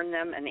also earn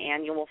them an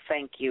annual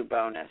thank you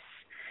bonus.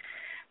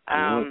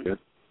 Okay.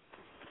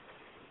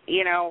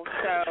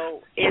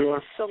 So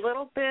it's a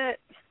little bit,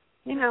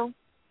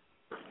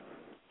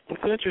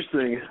 It's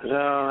interesting.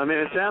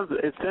 It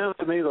sounds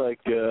to me like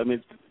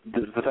the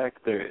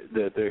fact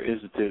that they're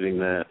instituting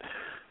that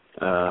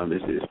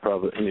is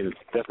probably. It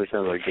definitely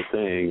sounds like a good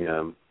thing,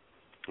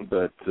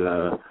 but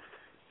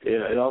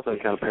it also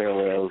kind of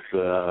parallels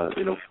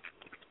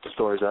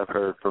stories I've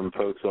heard from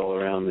folks all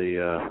around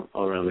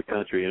the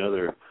country and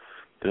other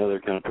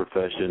kind of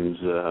professions.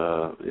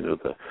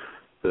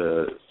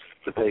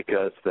 The pay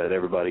cuts that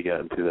everybody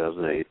got in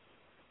 2008,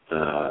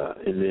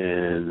 and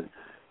then.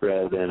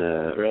 Rather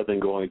than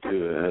going to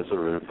a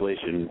sort of an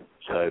inflation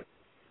type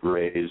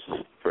raise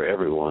for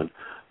everyone,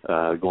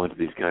 going to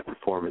these kind of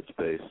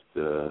performance-based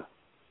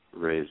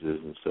raises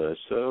and such.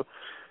 So,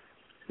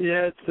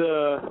 yeah,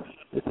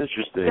 it's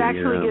interesting. It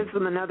actually gives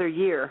them another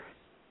year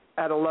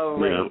at a low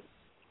rate.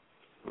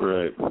 Yeah.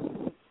 Right.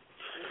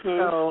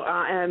 So,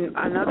 and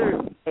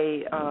another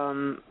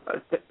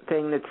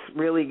thing that's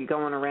really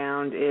going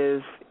around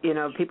is,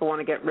 people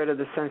want to get rid of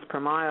the cents per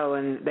mile,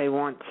 and they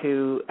want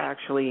to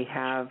actually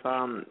have,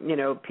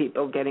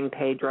 people getting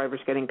paid,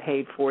 drivers getting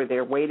paid for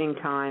their waiting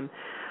time,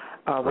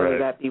 whether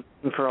that be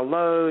waiting for a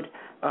load,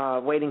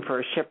 waiting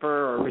for a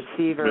shipper or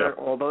receiver,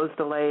 all those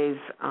delays,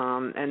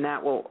 and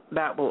that will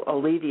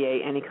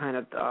alleviate any kind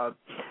of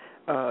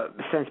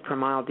cents per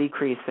mile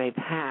decrease they've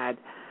had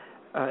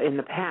in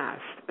the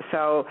past.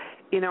 So,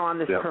 on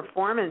this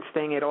performance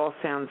thing, it all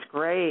sounds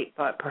great,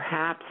 but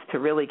perhaps to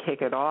really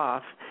kick it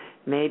off,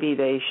 maybe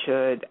they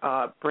should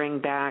bring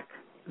back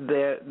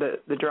the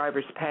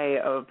driver's pay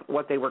of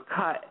what they were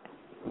cut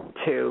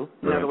to.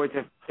 In other words,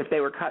 if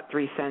they were cut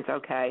 3 cents,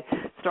 okay,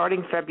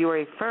 starting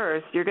February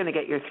 1st, you're going to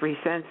get your 3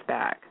 cents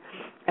back.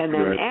 And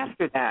then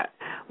after that,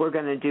 we're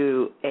going to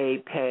do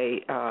a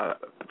pay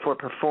for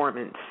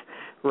performance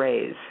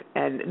raise.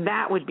 And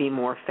that would be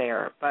more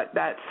fair. But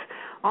that's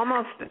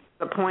almost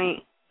the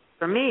point.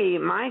 For me,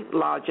 my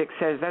logic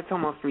says that's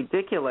almost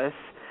ridiculous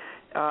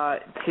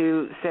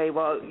to say,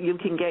 well, you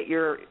can get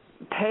your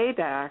pay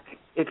back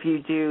if you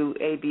do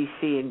A, B,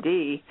 C, and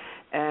D,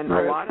 and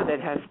a lot of it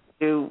has to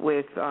do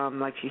with,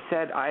 like she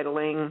said,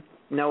 idling,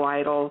 no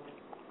idle,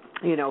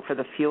 for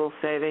the fuel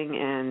saving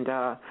and,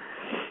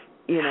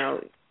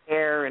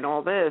 air and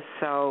all this.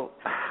 So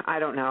I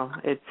don't know.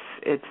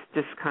 It's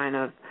just kind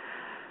of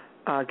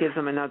gives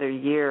them another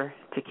year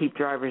to keep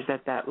drivers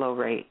at that low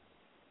rate.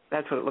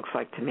 That's what it looks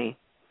like to me.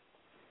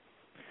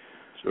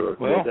 Sure.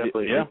 Well,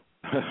 definitely. Yeah.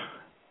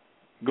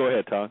 Go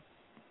ahead, Todd.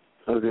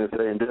 I was going to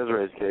say, in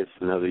Desiree's case,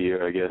 another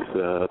year, I guess.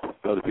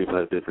 Other people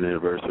have different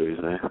anniversaries,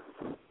 eh?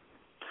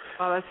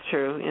 Well, that's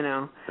true, you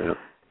know. Yeah.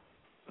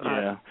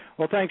 Yeah.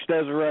 Well, thanks,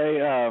 Desiree.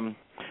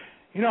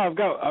 You know,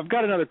 I've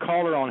got another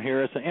caller on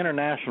here. It's an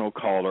international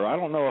caller. I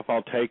don't know if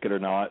I'll take it or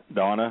not,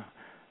 Donna.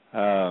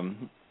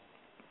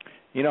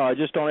 You know, I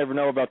just don't ever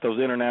know about those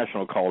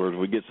international callers.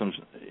 We get some,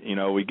 you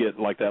know, we get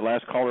like that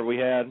last caller we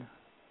had.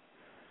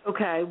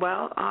 Okay,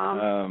 well,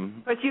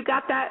 but you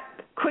got that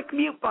quick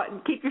mute button.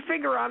 Keep your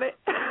finger on it.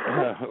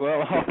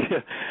 Well,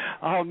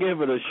 I'll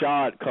give it a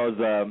shot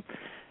because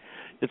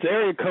it's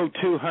area code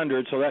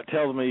 200, so that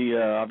tells me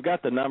I've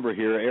got the number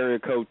here, area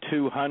code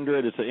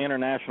 200. It's an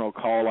international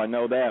call. I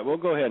know that. We'll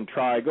go ahead and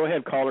try. Go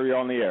ahead, caller. You're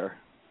on the air.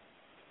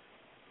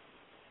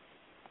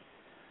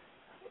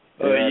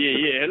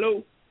 Yeah.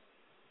 Hello.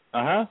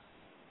 Uh-huh.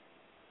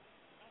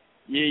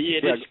 Yeah.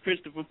 This is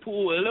Christopher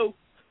Poole. Hello.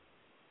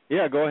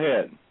 Yeah, go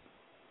ahead.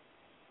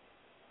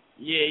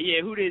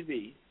 Yeah. Who this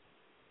is?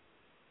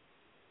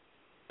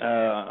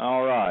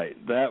 All right.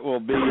 That will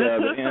be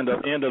the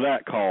end of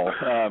that call.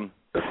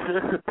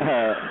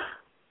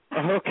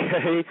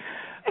 Okay.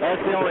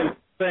 That's the only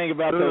thing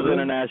about those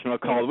international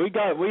calls. We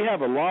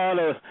have a lot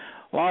of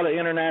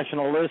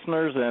international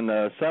listeners,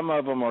 and some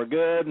of them are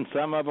good, and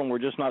some of them we're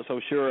just not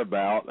so sure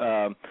about.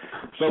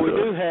 So we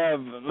do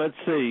have. Let's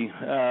see.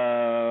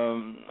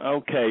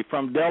 Okay,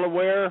 from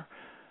Delaware.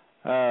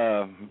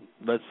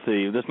 Let's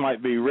see. This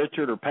might be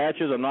Richard or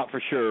Patches. I'm not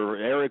for sure.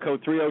 Area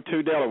code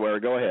 302, Delaware.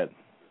 Go ahead.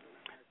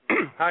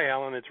 Hi,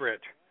 Alan. It's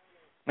Rich.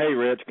 Hey,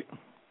 Rich.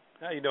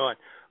 How you doing?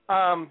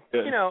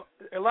 Good. You know,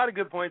 a lot of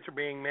good points are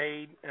being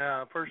made.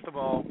 First of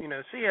all, you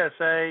know,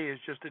 CSA is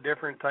just a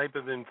different type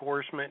of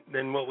enforcement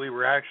than what we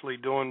were actually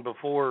doing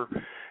before.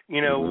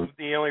 You know,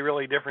 the only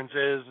really difference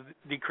is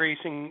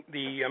decreasing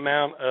the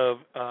amount of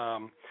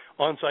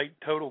on-site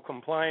total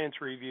compliance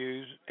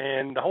reviews,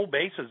 and the whole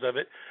basis of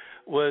it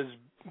was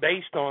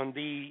based on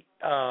the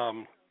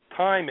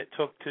time it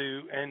took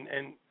to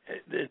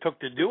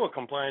do a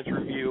compliance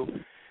review.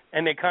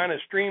 And they kind of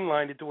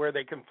streamlined it to where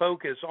they can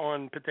focus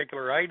on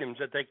particular items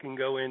that they can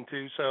go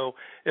into. So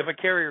if a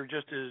carrier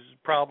just has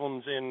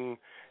problems in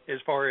as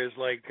far as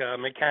like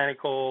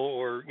mechanical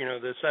or, you know,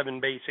 the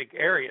 7 basic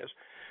areas.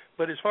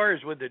 But as far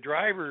as with the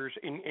drivers,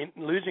 in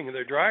losing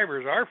their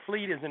drivers, our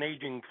fleet is an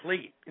aging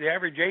fleet. The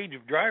average age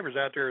of drivers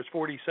out there is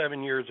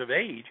 47 years of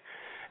age.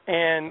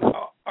 And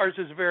ours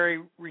is very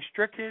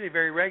restricted, a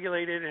very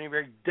regulated, and a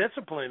very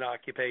disciplined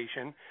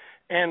occupation.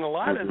 And a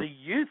lot of the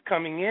youth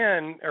coming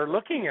in or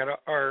looking at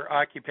our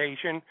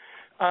occupation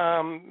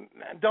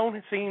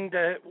don't seem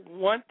to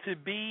want to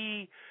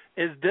be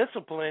as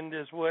disciplined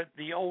as what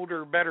the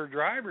older, better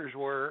drivers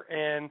were.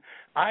 And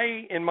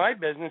in my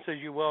business, as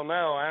you well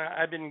know,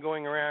 I've been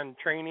going around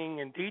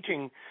training and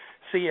teaching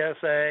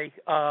CSA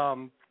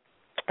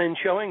and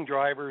showing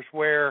drivers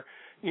where,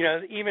 you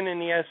know, even in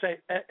the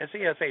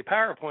CSA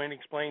PowerPoint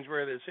explains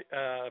where the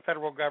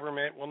federal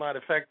government will not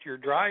affect your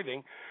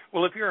driving.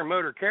 Well, if you're a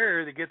motor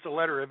carrier that gets a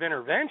letter of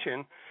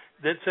intervention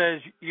that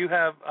says you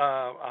have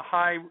a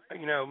high,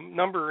 you know,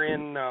 number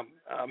in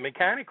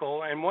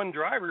mechanical, and one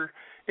driver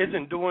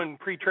isn't doing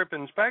pre-trip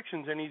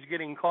inspections and he's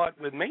getting caught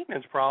with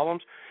maintenance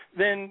problems,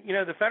 then, you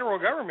know, the federal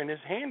government is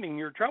handing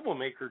your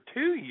troublemaker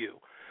to you.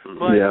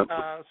 But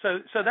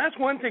so that's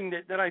one thing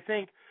that I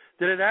think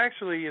that it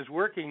actually is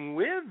working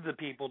with the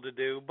people to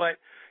do. But,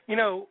 you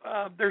know,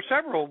 there's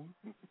several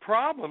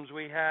problems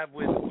we have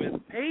with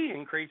pay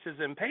increases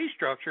and pay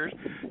structures.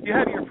 You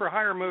have your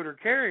for-hire motor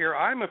carrier.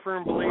 I'm a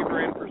firm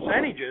believer in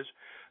percentages,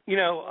 you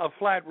know, of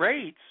flat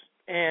rates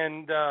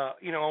and,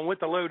 you know, on what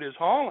the load is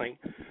hauling.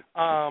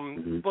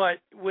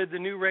 But with the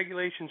new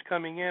regulations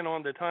coming in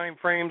on the time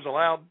frames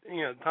allowed,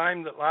 you know,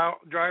 time that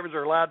drivers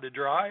are allowed to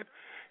drive,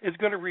 is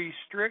going to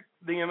restrict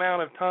the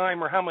amount of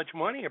time or how much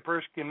money a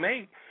person can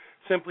make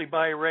simply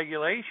by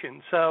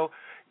regulation. So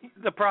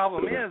the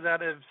problem is,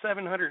 out of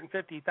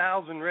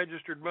 750,000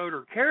 registered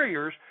motor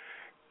carriers,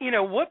 you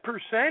know, what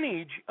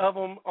percentage of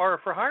them are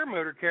for hire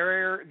motor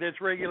carrier that's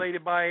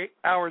regulated by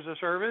hours of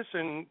service,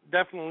 and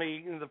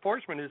definitely the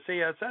enforcement is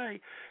CSA,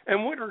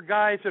 and what are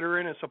guys that are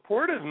in a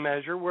supportive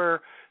measure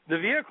where the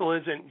vehicle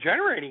isn't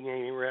generating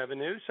any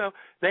revenue? So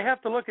they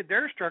have to look at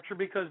their structure,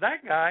 because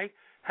that guy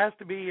has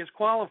to be as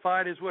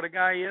qualified as what a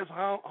guy is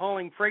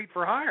hauling freight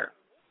for hire.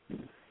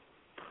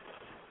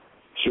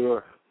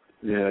 Sure.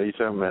 Yeah, you're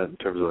talking about in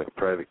terms of like a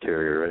private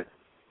carrier, right?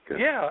 Okay.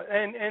 Yeah,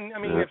 and I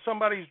mean, if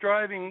somebody's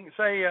driving,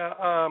 say,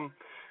 a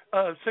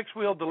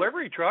six-wheel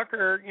delivery truck,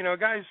 or, you know,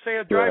 guys say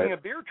driving a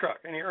beer truck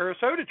or a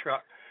soda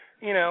truck,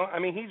 you know, I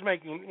mean, he's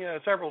making, you know,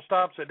 several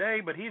stops a day,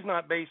 but he's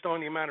not based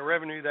on the amount of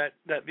revenue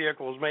that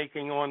vehicle is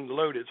making on the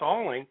load it's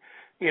hauling.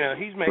 You know,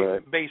 he's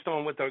based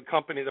on what the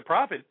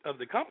profit of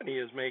the company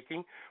is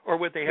making, or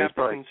what they have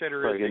to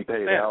consider as getting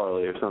paid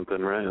hourly or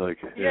something, right? Like,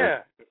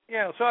 yeah.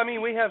 So I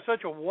mean, we have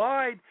such a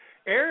wide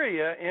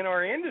area in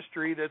our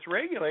industry that's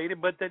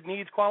regulated, but that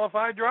needs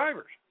qualified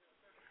drivers.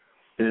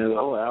 Yeah, the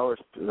whole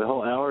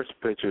hours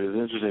picture is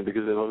interesting,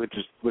 because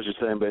what you're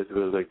saying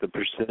basically is like the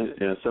percent,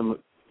 you know,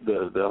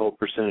 the whole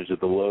percentage of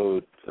the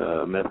load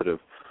method of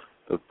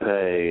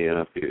pay,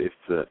 and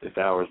if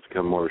hours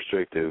become more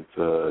restrictive,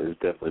 it's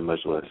definitely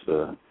much less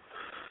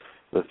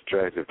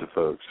attractive to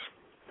folks.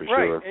 For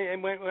sure. Right,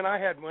 and when I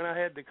had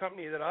the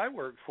company that I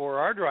worked for,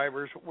 our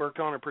drivers worked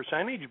on a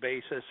percentage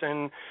basis.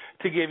 And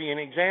to give you an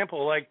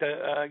example, like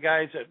the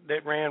guys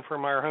that ran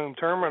from our home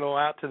terminal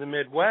out to the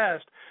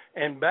Midwest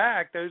and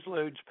back, those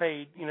loads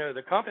paid,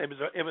 the company.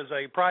 It was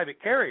a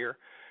private carrier,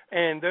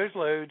 and those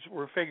loads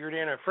were figured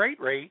in a freight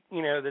rate,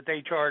 that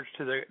they charged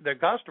to the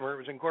customer. It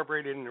was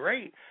incorporated in the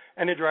rate,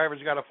 and the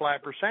drivers got a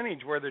flat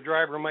percentage, where the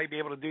driver might be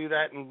able to do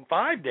that in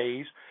 5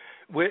 days.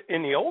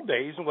 In the old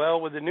days, well,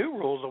 with the new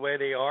rules the way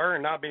they are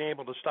and not being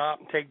able to stop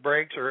and take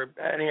breaks or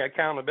any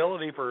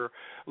accountability for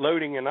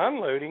loading and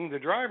unloading, the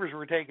drivers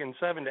were taking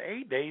 7 to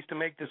 8 days to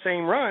make the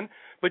same run,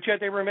 but yet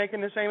they were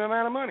making the same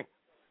amount of money.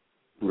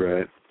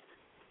 Right.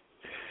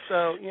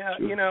 So,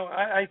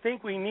 I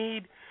think we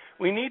need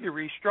to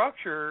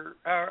restructure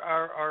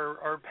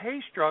our pay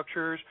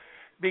structures,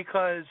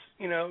 because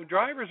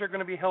drivers are going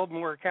to be held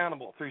more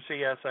accountable through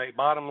CSA.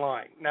 Bottom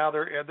line, now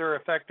they're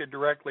affected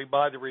directly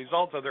by the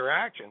results of their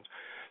actions.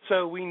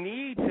 So we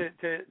need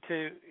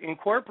to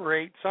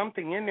incorporate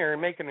something in there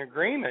and make an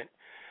agreement.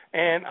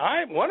 And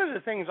one of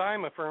the things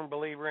I'm a firm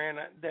believer in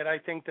that I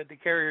think that the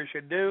carrier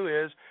should do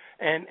is,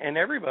 and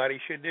everybody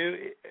should do,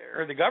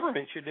 or the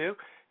government should do,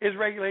 is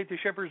regulate the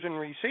shippers and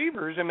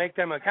receivers and make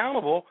them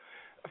accountable.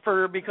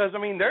 Because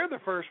they're the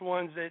first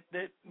ones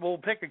that will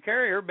pick a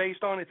carrier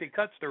based on if he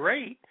cuts the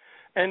rate,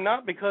 and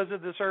not because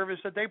of the service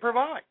that they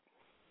provide.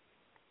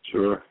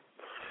 Sure.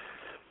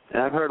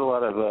 And I've heard a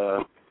lot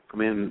of,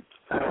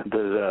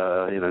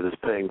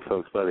 just paying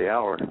folks by the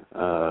hour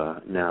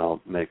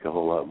now make a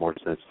whole lot more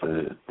sense than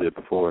it did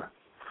before.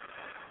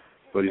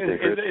 What do you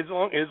think, Chris?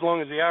 As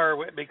long as the hour,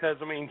 because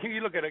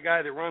you look at a guy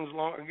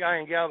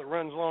and gal that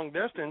runs long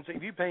distance.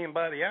 If you pay him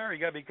by the hour, you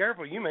got to be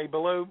careful. You may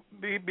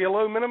be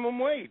below minimum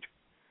wage.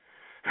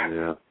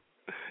 Yeah.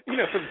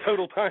 For the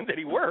total time that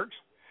he works.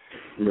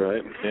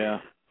 Right. Yeah.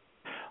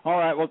 All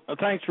right. Well,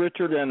 thanks,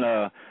 Richard. And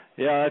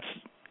that's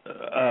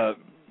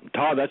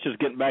Todd. That's just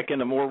getting back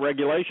into more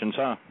regulations,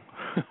 huh?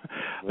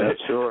 That's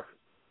sure.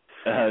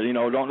 Don't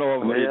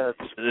know if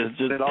it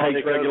just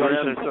takes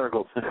regulations.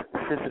 Circles.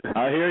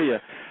 I hear you.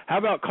 How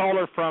about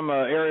caller from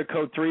area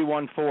code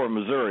 314,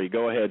 Missouri?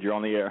 Go ahead. You're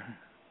on the air.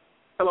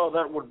 Hello,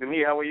 that would be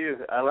me. How are you,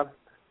 Alan?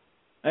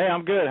 Hey,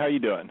 I'm good. How you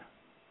doing?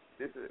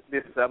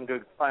 I'm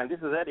doing fine. This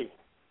is Eddie.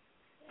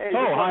 Hey,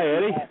 hi,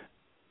 Eddie.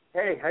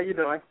 Hey, how you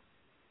doing?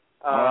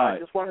 All right. I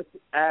just wanted to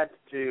add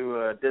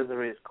to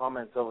Desiree's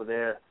comments over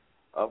there.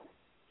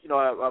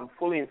 I'm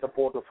fully in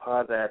support of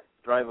her that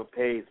driver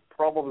pay is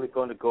probably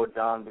going to go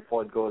down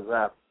before it goes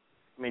up.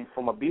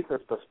 From a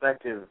business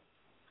perspective,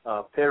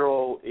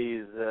 payroll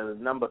is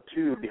number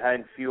 2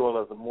 behind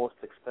fuel as the most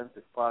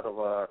expensive part of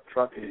our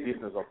trucking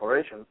business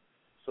operation.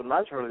 So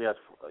naturally, as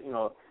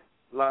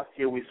last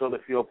year we saw the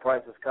fuel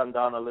prices come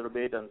down a little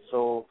bit, and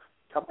so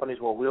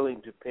companies were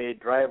willing to pay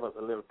drivers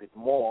a little bit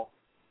more.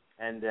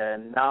 And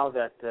now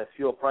that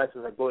fuel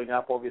prices are going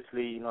up,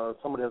 obviously,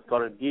 somebody has got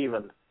to give,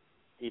 and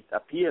it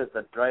appears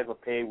that driver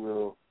pay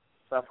will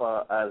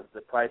suffer as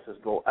the prices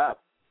go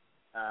up.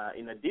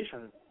 In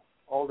addition,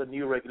 all the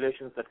new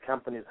regulations that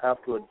companies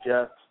have to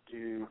adjust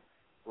to,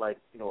 like,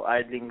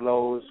 idling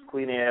laws,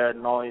 clean air,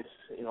 noise,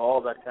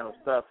 all that kind of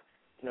stuff,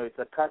 it's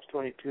a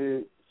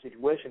catch-22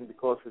 situation,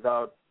 because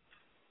without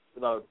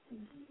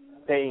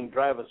paying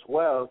drivers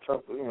well,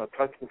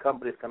 trucking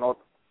companies cannot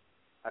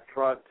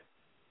attract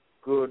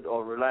good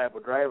or reliable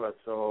drivers.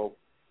 So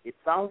it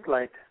sounds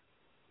like,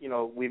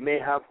 we may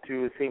have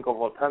to think of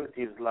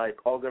alternatives like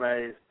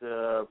organized,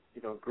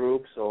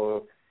 groups,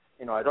 or,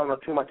 I don't know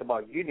too much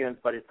about unions,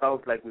 but it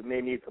sounds like we may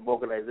need some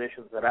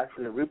organizations that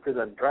actually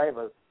represent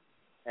drivers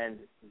and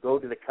go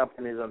to the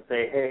companies and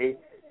say, hey,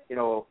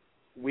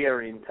 we are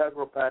an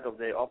integral part of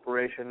the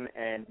operation,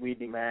 and we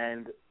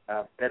demand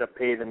better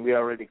pay than we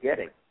are already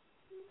getting.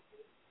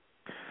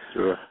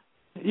 Sure.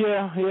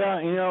 Yeah,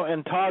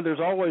 and Todd, there's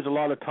always a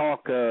lot of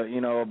talk,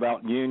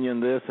 about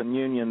union this and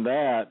union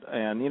that,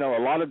 and, a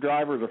lot of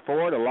drivers are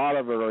for it, a lot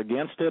of are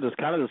against it. It's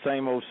kind of the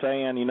same old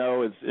saying,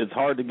 it's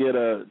hard to get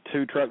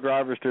 2 truck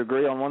drivers to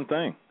agree on one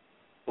thing.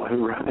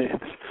 Right.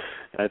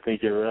 I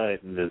think you're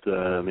right. And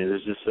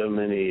there's just so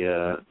many,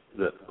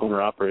 the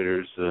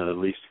owner-operators,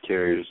 leased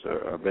carriers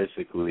are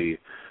basically,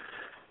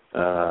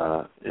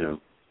 under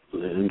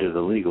the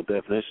legal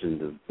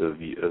definition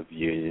of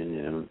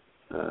union,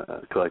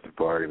 collective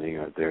bargaining,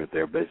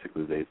 they're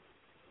basically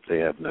they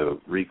have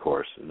no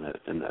recourse in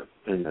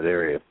that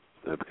area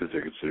because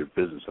they're considered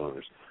business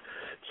owners.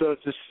 So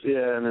it's just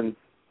and then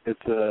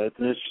it's an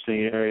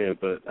interesting area,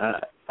 but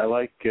I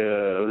like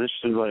I was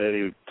interested in what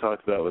Eddie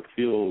talked about with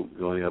fuel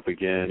going up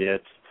again.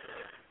 Yet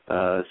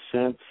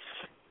since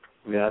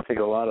I think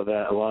a lot of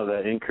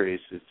that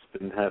increase, it's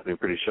been happening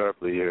pretty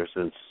sharply here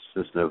since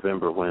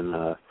November when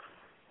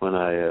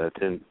I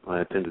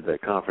attended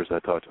that conference I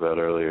talked about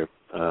earlier.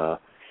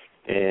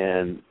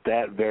 And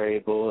that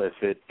variable, if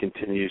it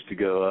continues to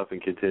go up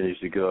and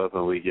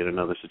we get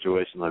another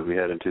situation like we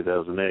had in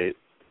 2008,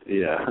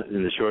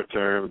 in the short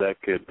term, that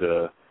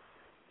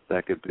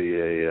that could be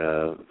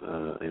a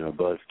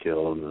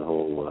buzzkill in the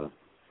whole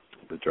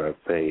the driver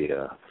pay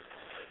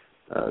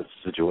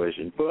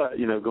situation. But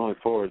going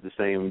forward, the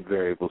same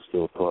variables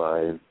still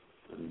apply,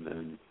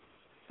 and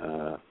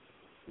of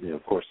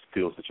course, the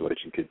fuel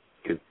situation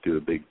could do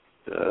a big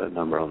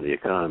number on the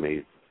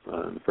economy,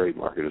 in the freight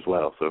market as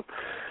well. So,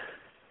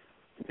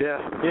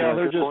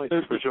 there's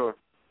for sure.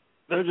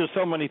 There's just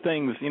so many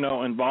things,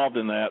 involved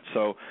in that.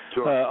 So,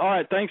 sure. All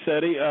right, thanks,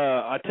 Eddie.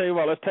 I tell you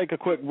what, let's take a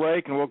quick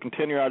break, and we'll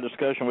continue our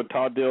discussion with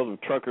Todd Dills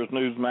of Truckers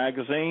News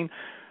Magazine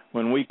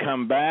when we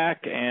come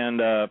back. And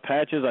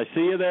Patches, I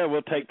see you there.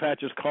 We'll take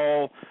Patches'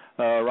 call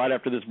right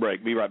after this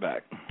break. Be right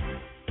back.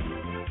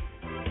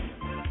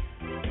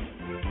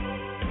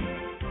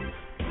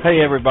 Hey,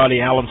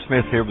 everybody. Alan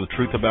Smith here with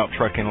Truth About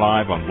Trucking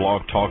Live on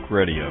Blog Talk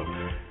Radio.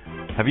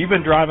 Have you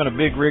been driving a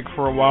big rig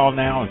for a while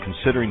now and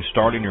considering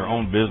starting your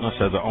own business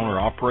as an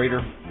owner-operator?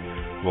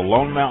 Well,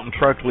 Lone Mountain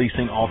Truck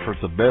Leasing offers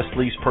the best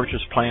lease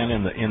purchase plan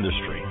in the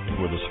industry.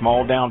 With a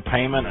small down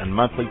payment and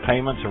monthly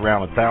payments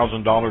around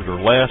 $1,000 or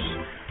less,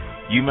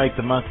 you make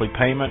the monthly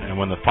payment, and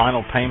when the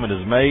final payment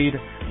is made,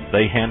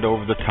 they hand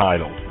over the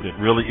title. It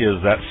really is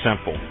that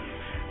simple.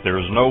 There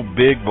is no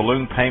big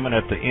balloon payment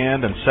at the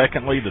end, and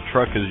secondly, the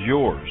truck is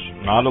yours,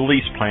 not a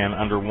lease plan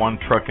under one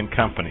trucking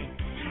company.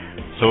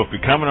 So if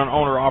becoming an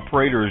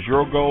owner-operator is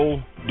your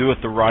goal, do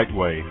it the right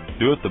way.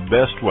 Do it the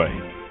best way.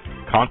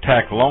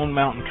 Contact Lone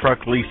Mountain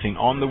Truck Leasing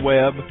on the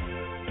web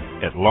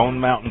at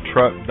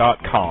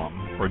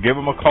lonemountaintruck.com or give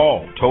them a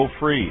call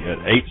toll-free at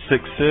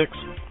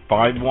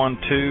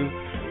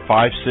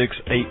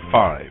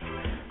 866-512-5685.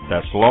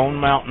 That's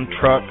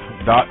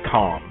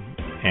lonemountaintruck.com.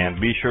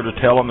 And be sure to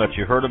tell them that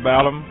you heard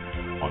about them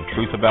on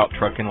Truth About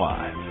Trucking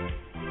Live.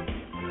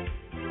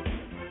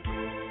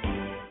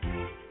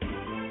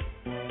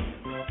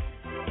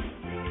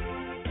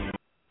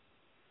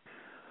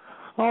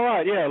 All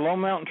right, Lone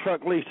Mountain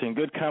Truck Leasing,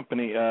 good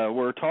company.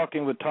 We're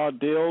talking with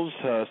Todd Dills,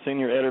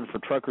 senior editor for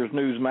Truckers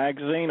News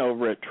Magazine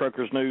over at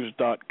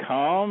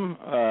truckersnews.com.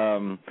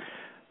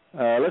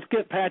 Let's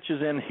get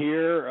Patches in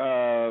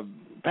here.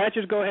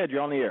 Patches, go ahead.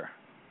 You're on the air.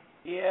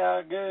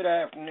 Yeah, good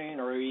afternoon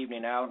or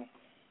evening, Alan.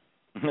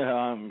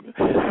 I'm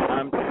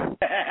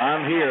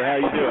here. How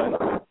you doing?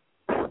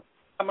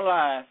 I'm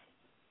alive.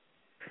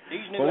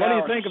 These new what do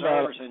you hours think of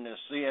about service in the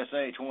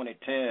CSA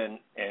 2010,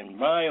 in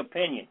my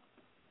opinion,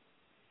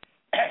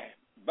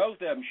 both of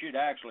them should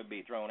actually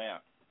be thrown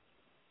out.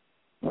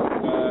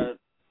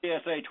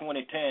 CSA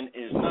 2010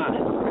 is not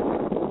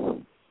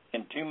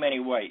in too many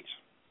ways.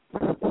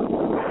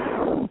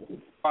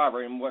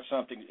 However, in what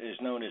something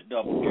is known as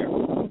double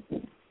jeopardy.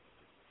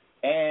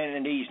 And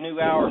in these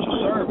new hours of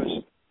service,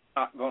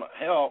 not going to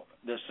help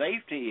the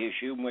safety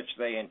issue, which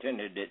they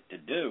intended it to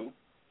do.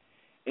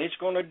 It's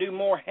going to do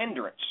more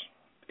hindrance.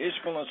 It's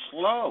going to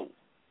slow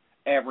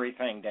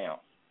everything down.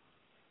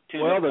 The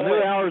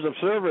new hours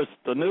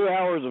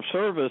of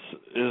service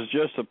is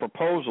just a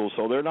proposal,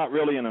 so they're not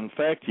really in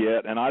effect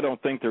yet, and I don't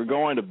think they're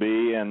going to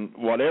be. And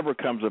whatever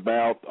comes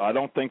about, I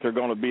don't think they're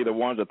going to be the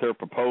ones that they're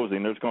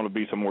proposing. There's going to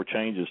be some more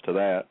changes to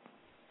that.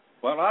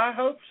 Well, I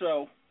hope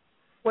so.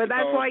 Well,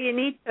 that's why you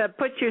need to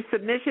put your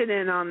submission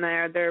in on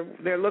there.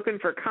 They're looking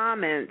for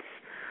comments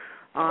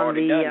on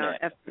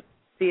the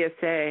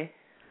CSA.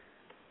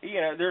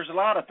 There's a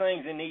lot of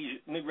things in these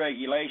new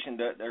regulations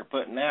that they're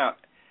putting out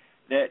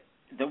that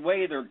the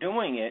way they're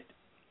doing it,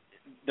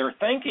 their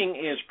thinking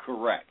is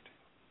correct.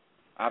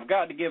 I've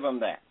got to give them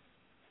that.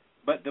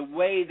 But the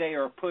way they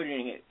are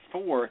putting it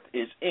forth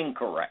is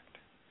incorrect.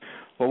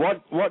 Well,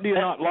 what do you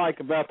not like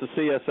about the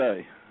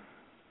CSA?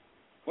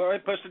 Well,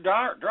 it puts the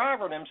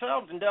driver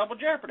themselves in double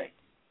jeopardy.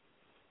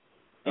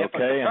 If a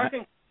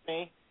trucking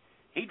company,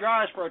 he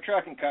drives for a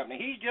trucking company,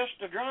 he's just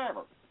a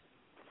driver.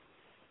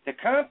 The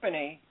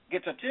company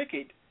gets a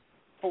ticket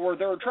for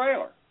their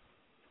trailer.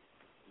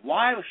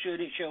 Why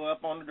should it show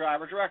up on the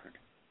driver's record?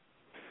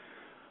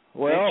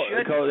 Well,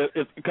 because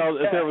if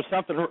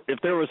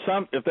there was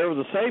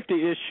a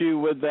safety issue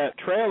with that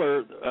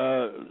trailer,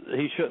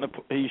 he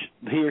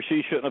or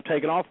she shouldn't have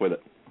taken off with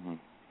it.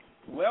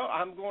 Well,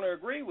 I'm going to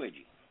agree with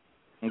you.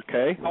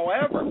 Okay.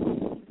 However,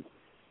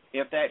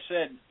 if that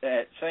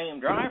same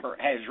driver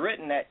has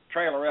written that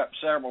trailer up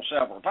several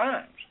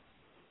times,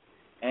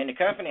 and the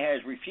company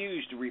has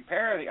refused to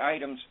repair the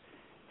items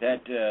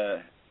that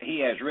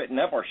he has written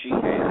up or she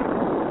has,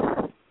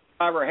 the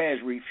driver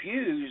has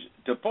refused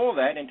to pull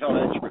that until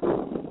it's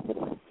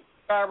repaired.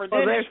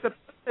 They're supposed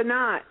to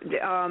not,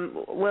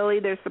 Willie.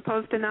 They're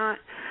supposed to not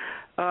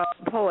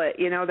pull it.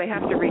 They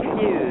have to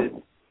refuse.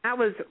 That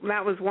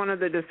was one of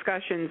the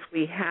discussions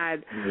we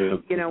had,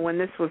 when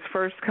this was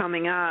first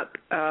coming up.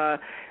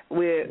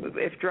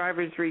 If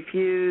drivers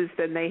refused,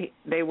 then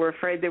they were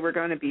afraid they were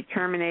going to be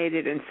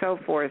terminated and so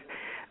forth.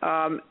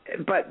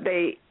 But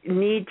they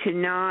need to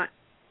not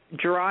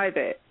drive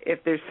it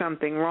if there's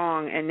something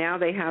wrong, and now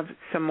they have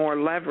some more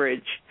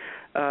leverage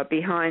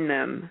behind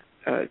them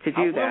to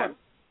do that.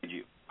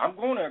 I'm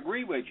going to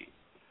agree with you.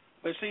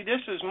 But see,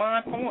 this is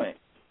my point.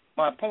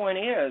 My point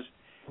is,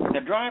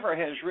 the driver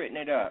has written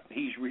it up.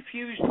 He's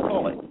refused to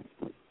pull it.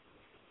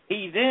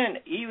 he then,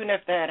 even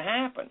if that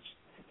happens,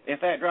 if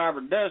that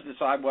driver does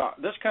decide, well,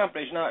 this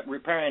company's not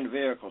repairing the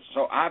vehicles,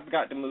 so I've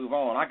got to move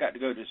on. I got to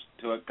go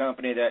to a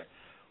company that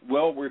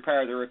will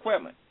repair their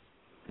equipment.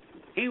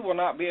 He will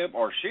not be able,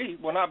 or she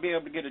will not be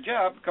able to get a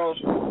job because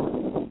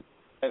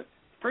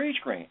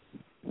pre-screen.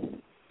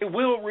 It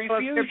will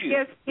refuse you.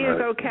 PSP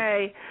is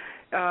okay.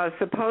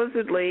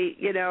 Supposedly,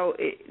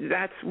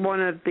 that's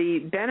one of the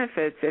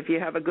benefits. If you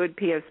have a good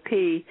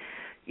PSP,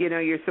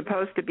 you're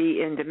supposed to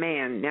be in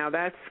demand. Now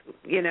that's,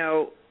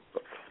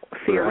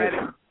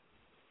 theoretical.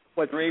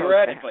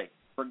 Theoretically,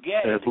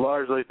 forget it. It's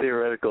largely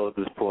theoretical at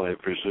this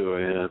point, for sure.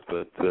 Yeah,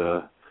 but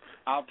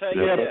I'll tell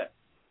you this,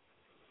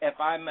 if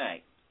I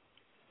may.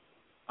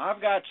 I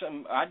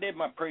did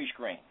my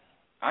pre-screen.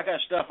 I got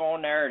stuff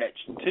on there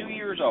that's 2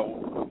 years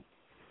old.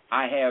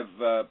 I have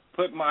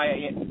put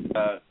my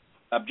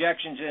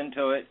objections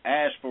into it,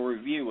 asked for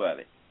review of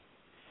it.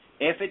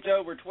 If it's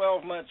over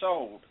 12 months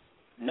old,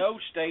 no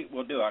state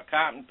will do a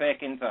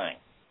cotton-picking thing.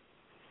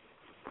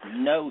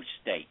 No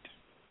state.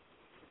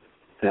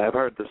 Yeah, I've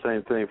heard the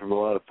same thing from a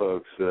lot of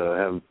folks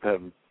having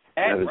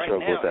right trouble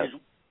now with that. is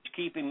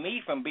keeping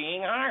me from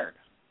being hired.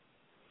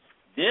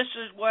 This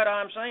is what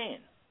I'm saying.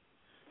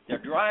 The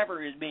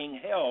driver is being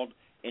held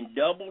in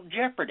double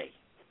jeopardy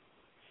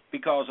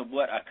because of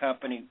what a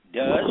company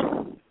does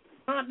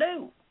not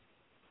do.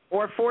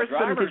 Or force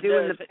them to do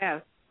in the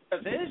past.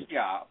 Does his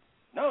job.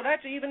 No,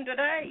 that's even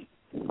today.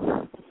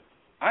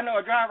 I know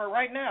a driver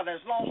right now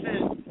that's lost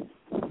his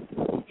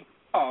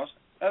because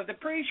of the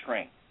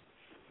pre-screen,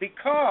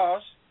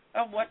 because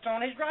of what's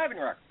on his driving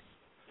record,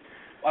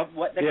 of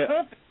what the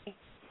company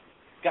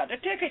got the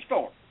tickets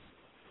for.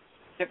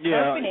 The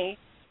company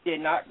did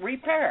not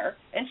repair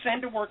and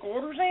send the work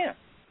orders in.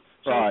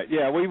 So, right.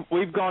 Yeah,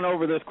 we've gone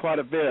over this quite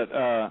a bit,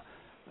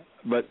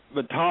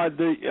 but Todd,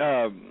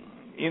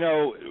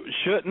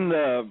 shouldn't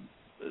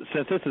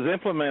since this is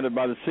implemented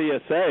by the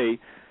CSA,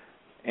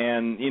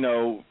 and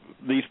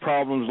these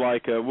problems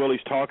like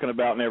Willie's talking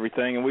about and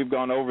everything, and we've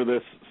gone over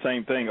this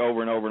same thing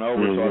over and over and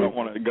over, so I don't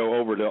want to go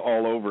over it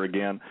all over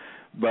again.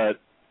 But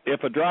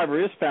if a driver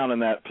is found in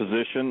that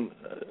position,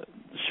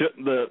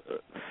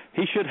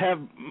 he should have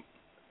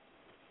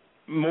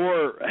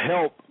more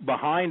help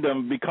behind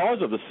them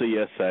because of the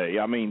CSA.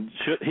 I mean,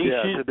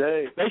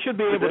 they should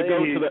be able to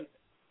go to the.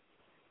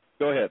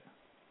 Go ahead.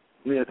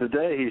 Yeah,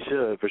 today he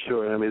should for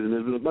sure. I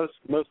mean,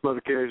 most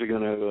motor carriers are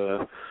going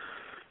to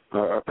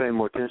are paying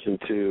more attention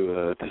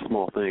to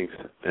small things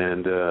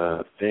and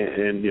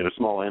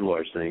small and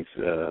large things,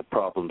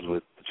 problems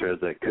with the trails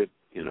that could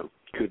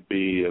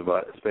be a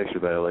inspection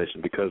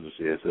violation because of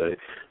CSA.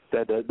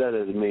 That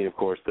doesn't mean, of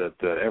course, that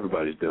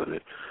everybody's doing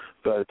it.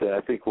 But I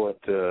think what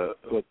the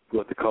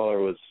caller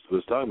was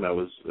talking about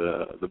was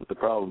the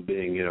problem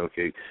being,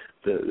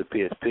 the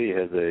PSP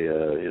has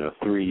a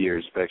 3-year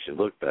inspection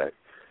look back.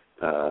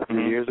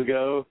 3 years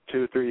ago,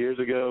 2 or 3 years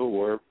ago,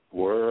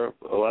 were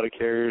a lot of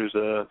carriers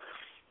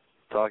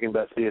talking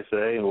about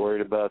CSA and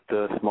worried about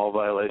small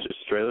violations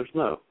of trailers?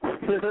 No.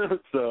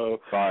 So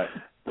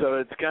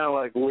it's kind of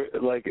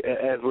like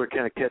as we're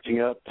kind of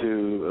catching up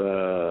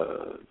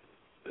to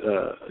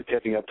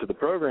the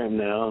program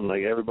now, and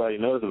like everybody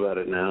knows about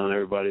it now, and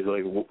everybody's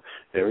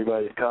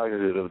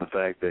cognizant of the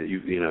fact that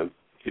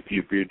if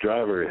your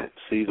driver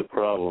sees a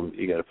problem,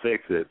 you got to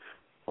fix it.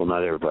 Well,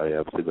 not everybody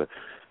obviously,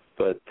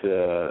 but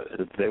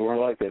they weren't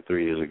like that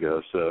 3 years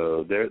ago.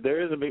 So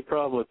there is a big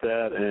problem with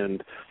that,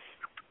 and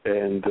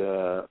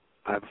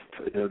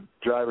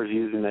drivers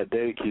using that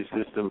data queue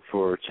system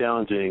for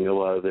challenging a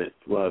lot of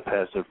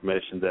past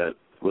information that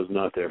was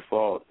not their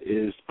fault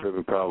is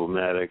proving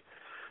problematic.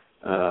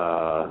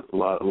 A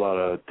lot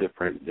of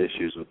different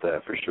issues with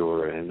that for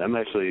sure. And I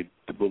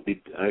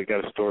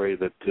got a story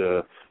that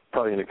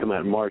probably going to come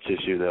out in March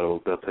issue that'll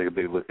take a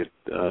big look at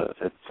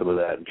some of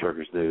that in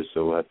Truckers News.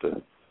 So we'll have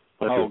to.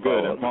 Oh,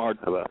 good.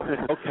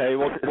 Okay.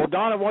 Well,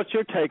 Donna, what's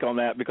your take on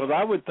that? Because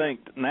I would think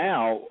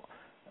now,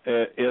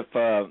 if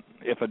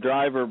a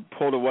driver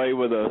pulled away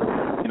with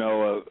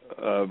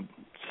a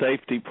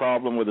safety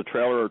problem with a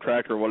trailer or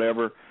tractor or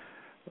whatever,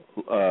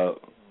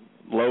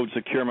 load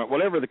securement,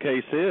 whatever the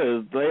case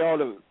is,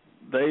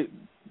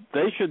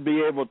 they should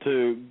be able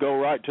to go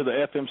right to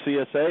the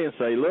FMCSA and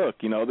say, look,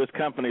 this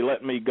company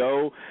let me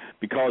go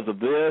because of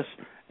this,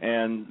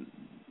 and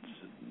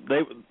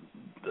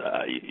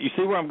you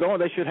see where I'm going?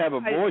 They should have a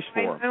voice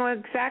for them. I know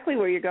exactly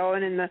where you're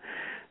going, and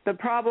the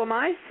problem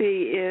I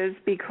see is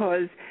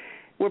because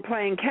we're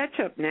playing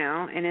catch-up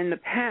now, and in the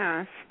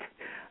past,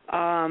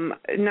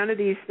 none of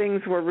these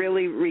things were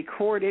really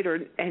recorded,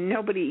 and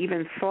nobody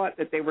even thought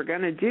that they were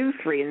going to do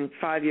 3- and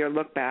 5-year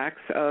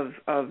look-backs of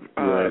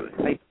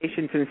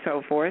citations and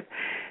so forth.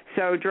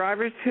 So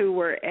drivers who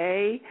were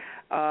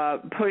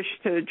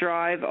pushed to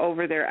drive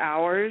over their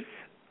hours,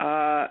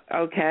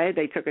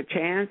 they took a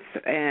chance,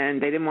 and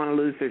they didn't want to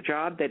lose their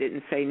job. They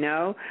didn't say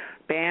no.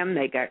 Bam,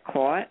 they got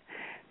caught.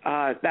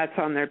 That's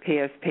on their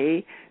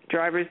PSP.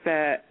 Drivers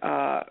that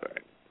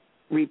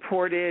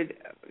reported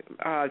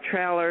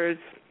trailers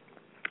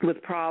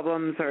with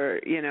problems or,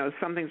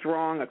 something's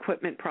wrong,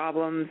 equipment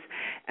problems,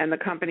 and the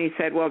company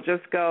said, well,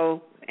 just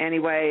go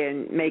anyway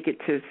and make it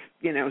to,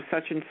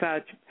 such and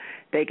such.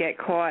 They get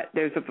caught,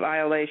 there's a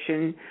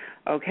violation,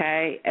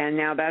 okay, and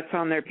now that's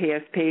on their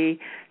PSP.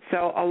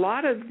 So a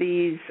lot of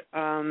these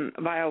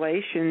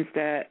violations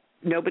that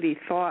nobody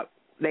thought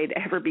they'd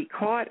ever be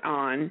caught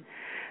on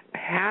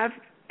have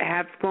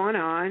gone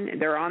on.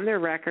 They're on their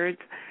records,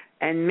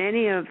 and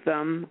many of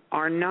them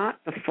are not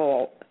the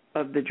fault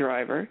of the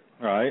driver.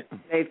 Right.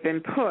 They've been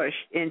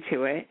pushed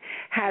into it.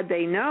 Had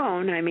they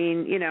known,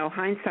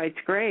 hindsight's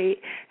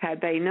great.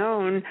 Had they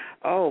known,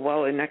 oh,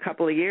 well, in a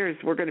couple of years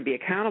we're going to be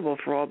accountable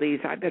for all these,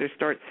 I better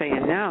start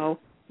saying no,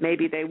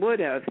 maybe they would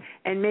have.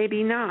 And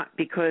maybe not,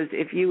 because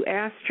if you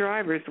ask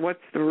drivers what's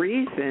the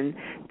reason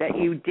that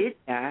you did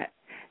that,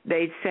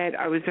 they said,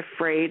 I was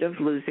afraid of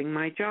losing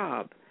my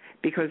job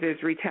because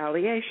there's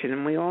retaliation,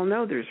 and we all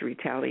know there's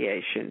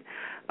retaliation.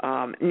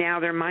 Now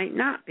there might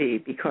not be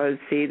because,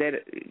 see, that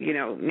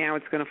now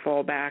it's going to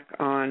fall back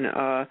on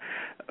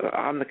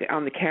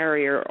the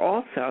carrier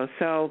also.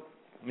 So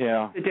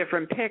yeah, it's a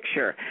different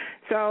picture.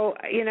 So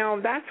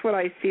that's what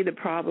I see the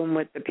problem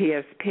with the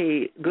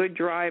PSP. Good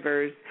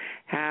drivers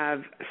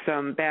have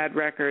some bad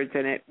records,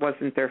 and it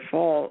wasn't their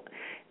fault.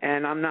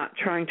 And I'm not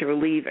trying to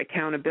relieve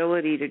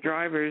accountability to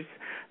drivers,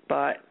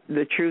 but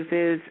the truth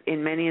is,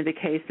 in many of the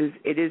cases,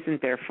 it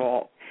isn't their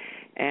fault.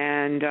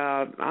 And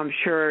I'm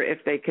sure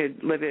if they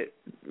could live it,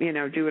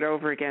 do it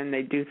over again,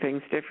 they'd do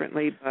things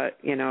differently, but,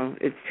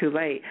 it's too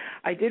late.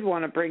 I did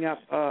want to bring up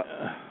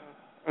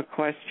a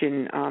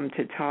question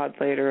to Todd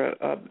later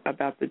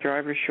about the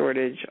driver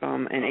shortage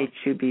and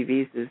H-2B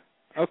visas.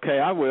 Okay,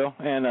 I will.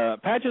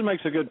 And Patches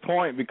makes a good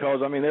point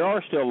because, there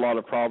are still a lot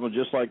of problems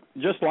just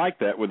like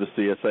that with the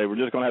CSA. We're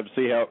just going to have to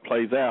see how it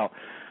plays out.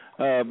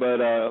 But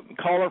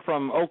caller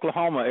from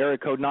Oklahoma, area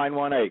code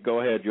 918. Go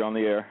ahead. You're on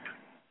the air.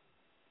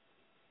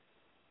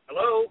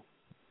 Hello.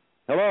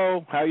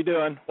 Hello. How you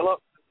doing? Hello.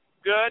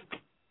 Good.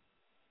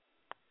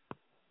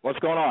 What's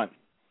going on?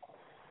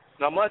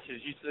 Not much.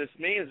 Is it's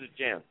me? Is it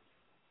Jim?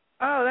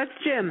 Oh, that's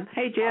Jim.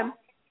 Hey, Jim.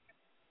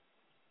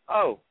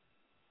 Oh,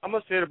 I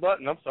must have hit a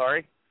button. I'm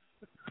sorry.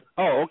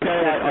 Oh, okay.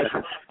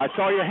 I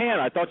saw your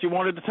hand. I thought you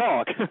wanted to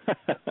talk.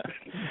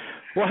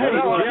 Well, hey,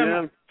 Hello,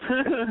 Jim.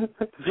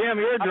 Jim,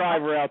 you're a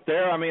driver out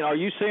there. Are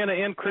you seeing an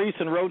increase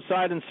in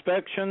roadside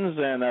inspections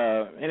and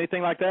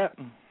anything like that?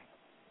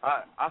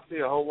 I see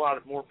a whole lot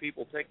of more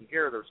people taking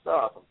care of their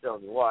stuff. I'm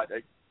telling you what.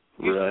 It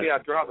used to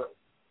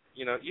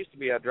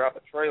be I'd drop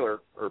a trailer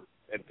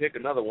and pick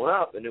another one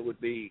up, and it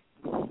would be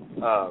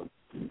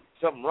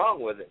something wrong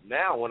with it.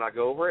 Now, when I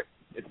go over it,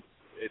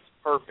 it's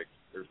perfect.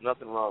 There's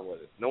nothing wrong with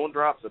it. No one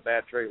drops a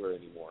bad trailer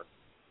anymore.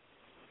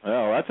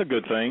 Oh, that's a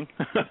good thing.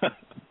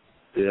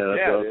 Yeah,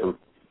 that's awesome.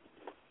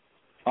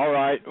 All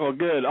right. Well,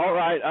 good. All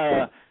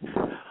right.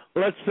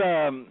 Let's.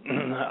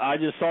 I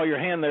just saw your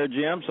hand there,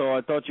 Jim, so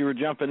I thought you were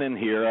jumping in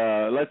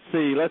here. Let's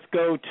see. Let's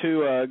go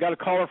to. Got a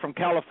caller from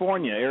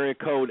California, area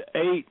code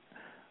 8.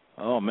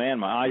 Oh man,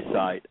 my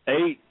eyesight.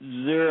 80.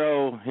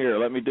 Here,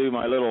 let me do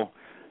my little.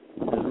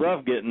 It's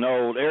rough getting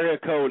old. Area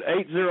code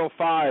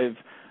 805,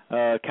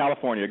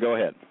 California. Go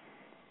ahead.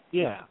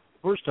 Yeah.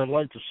 First, I'd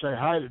like to say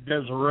hi to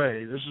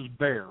Desiree. This is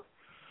Bear.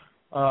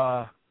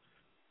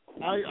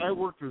 I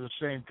work for the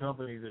same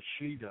company that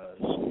she does,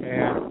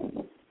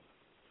 and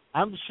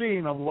I'm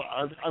seeing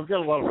I've got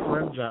a lot of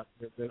friends out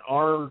there that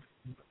are.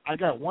 I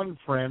got one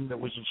friend that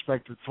was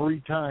inspected 3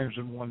 times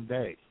in one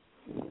day.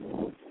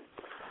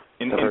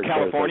 In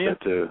California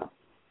too.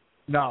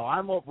 No,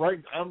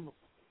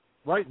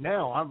 right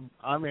now.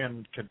 I'm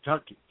in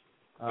Kentucky.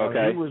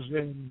 Okay.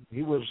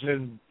 He was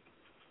in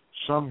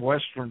some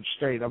western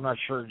state. I'm not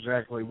sure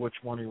exactly which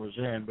one he was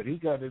in, but he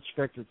got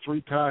inspected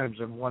 3 times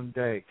in one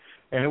day,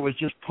 and it was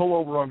just pull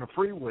over on the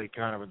freeway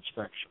kind of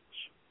inspections.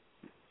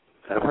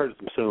 I've heard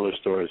some similar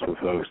stories from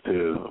folks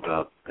too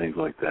about things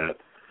like that.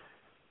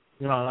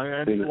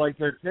 And like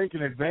they're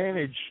taking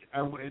advantage.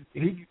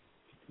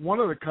 One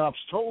of the cops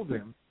told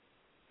him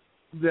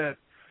that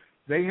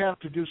they have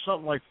to do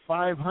something like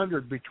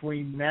 500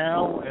 between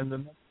now and the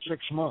next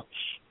 6 months.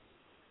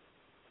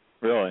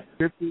 Really?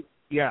 50.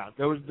 Yeah,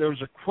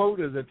 there's a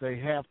quota that they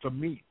have to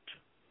meet.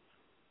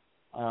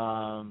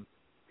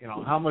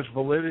 How much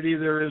validity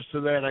there is to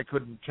that, I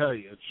couldn't tell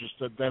you. It's just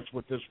that's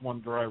what this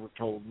one driver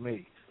told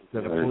me,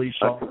 that a police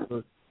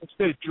officer, a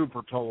state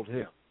trooper told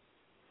him.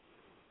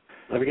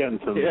 I've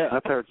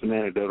heard some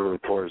anecdotal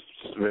reports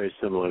very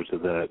similar to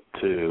that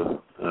too.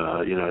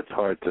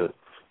 It's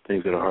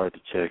things that are hard to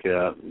check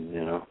out.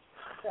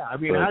 Yeah,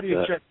 how do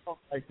you check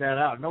something like that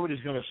out?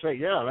 Nobody's going to say,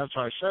 yeah, that's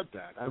how I said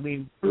that.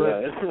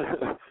 Right.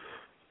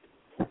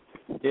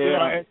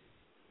 Yeah.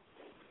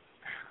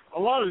 A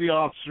lot of the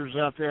officers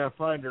out there, I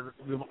find,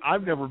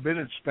 I've never been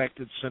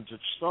inspected since it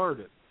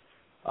started.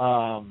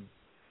 I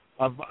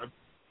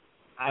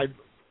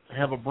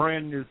have a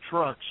brand new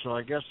truck, so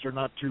I guess they're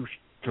not too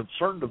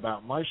concerned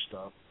about my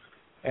stuff.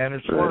 And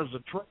as far as the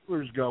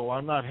trailers go,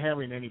 I'm not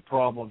having any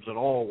problems at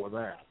all with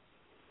that.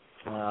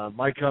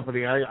 My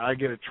company, I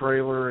get a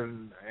trailer,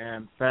 and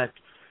in fact,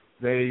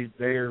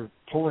 they're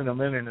pulling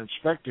them in and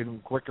inspecting them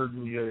quicker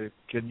than you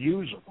can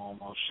use them.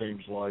 Almost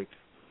seems like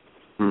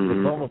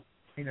they're almost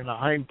in the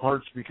hind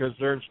parts because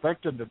they're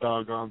inspecting the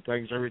doggone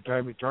things every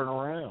time you turn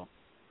around.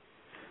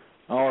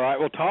 All right.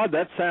 Well, Todd,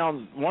 that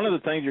sounds one of the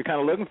things you're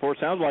kind of looking for.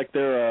 Sounds like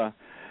they're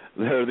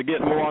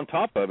getting more on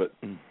top of it.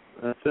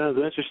 That sounds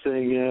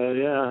interesting.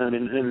 Yeah. I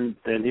mean,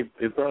 and he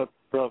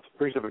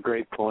brings up a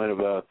great point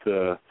about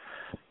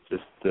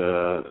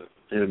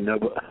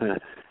nobody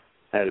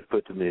had it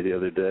put to me the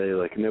other day.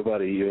 Like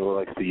nobody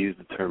likes to use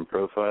the term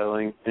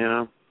profiling.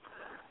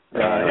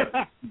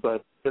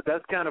 But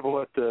that's kind of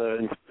what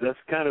that's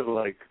kind of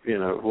like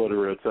what a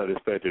roadside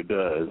inspector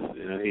does.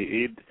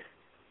 He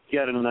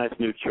got in a nice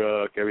new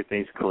truck,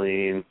 everything's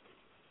clean.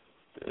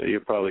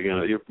 You're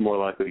more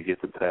likely to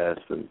get the pass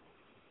than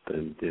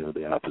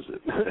the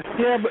opposite.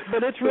 Yeah,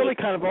 but it's really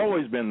kind of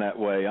always been that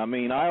way. I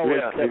mean, I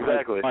always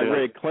kept my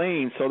rig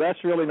clean, so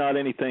that's really not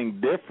anything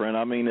different.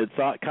 I mean, it's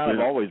kind of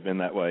always been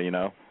that way,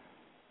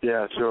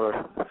 Yeah, sure.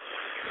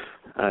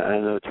 I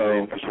know what you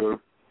mean for sure.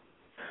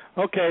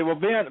 Okay, well,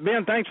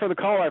 Ben, thanks for the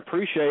call. I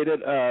appreciate it.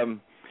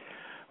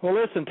 Well,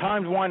 listen,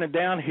 time's winding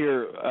down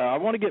here. I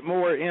want to get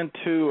more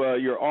into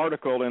your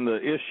article in the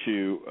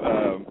issue.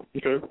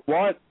 Okay.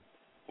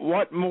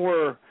 What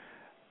more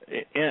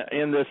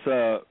in this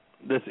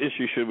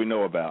issue should we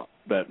know about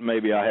that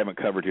maybe I haven't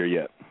covered here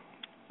yet?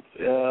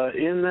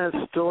 In that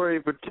story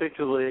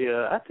particularly,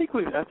 I think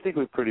we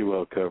pretty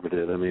well covered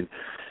it. I mean,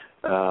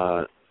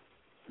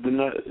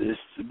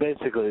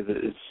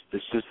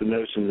 it's just the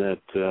notion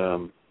that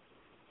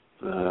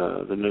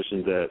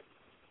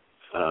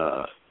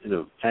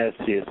as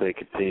CSA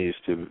continues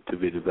to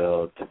be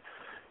developed,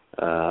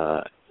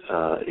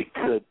 it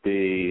could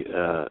be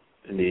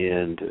in the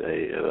end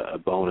a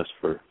bonus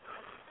for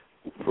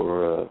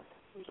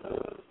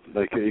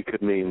like it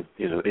could mean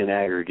in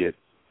aggregate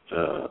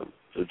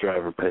the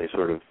driver pay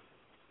sort of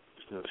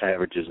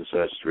averages and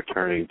such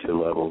returning to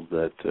levels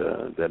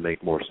that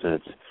make more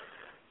sense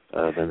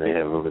than they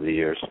have over the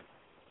years.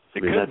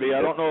 It could be.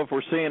 I don't know if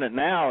we're seeing it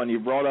now. And you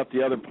brought up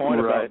the other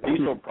point about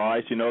diesel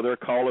price. They're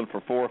calling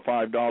for $4 or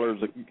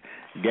 $5 a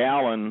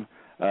gallon.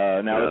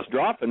 Now it's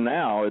dropping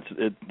now.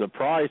 The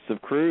price of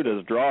crude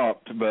has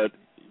dropped, but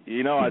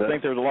I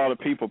think there's a lot of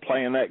people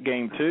playing that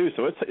game too.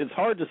 So it's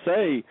hard to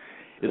say.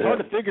 It's hard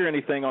to figure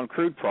anything on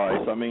crude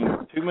price. I mean,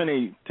 too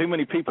many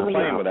people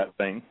playing with that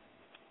thing.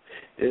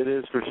 It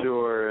is for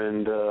sure,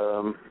 and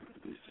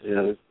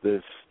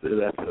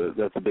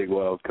that's a big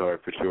wild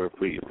card for sure. If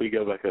we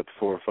go back up to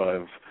 4 or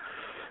 5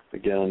 a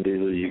gallon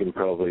diesel, you can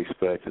probably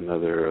expect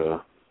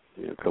another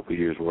couple of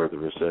years worth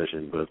of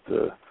recession.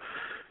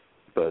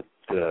 But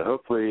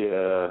hopefully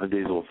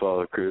diesel will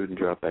follow crude and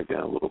drop back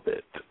down a little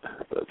bit,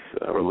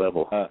 or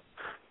level.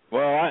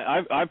 Well,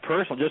 I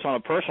personally, just on a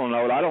personal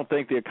note, I don't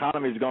think the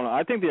economy is going to.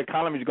 I think the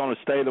economy is going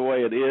to stay the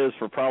way it is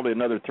for probably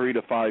another 3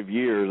 to 5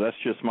 years. That's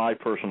just my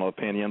personal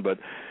opinion. But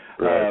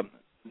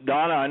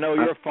Donna, I know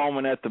you're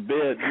foaming at the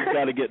bit. You've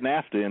got to get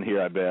NAFTA in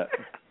here, I bet.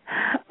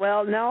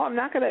 Well, no, I'm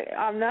not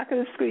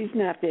gonna squeeze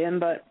NAFTA in,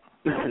 but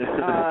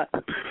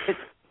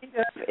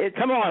it's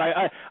come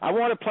on, I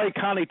want to play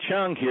Connie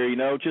Chung here.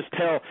 Just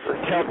tell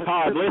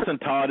Todd. Listen,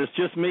 Todd, it's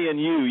just me and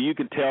you. You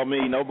can tell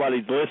me.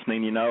 Nobody's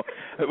listening.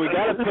 But we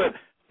got to put.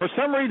 For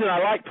some reason, I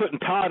like putting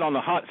Todd on the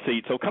hot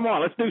seat. So come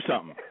on, let's do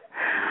something.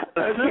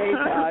 Okay,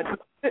 Todd.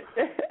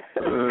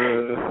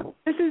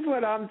 This is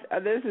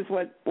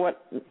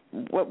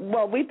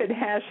what we've been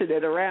hashing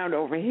it around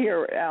over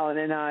here, Alan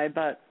and I,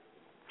 but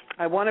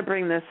I want to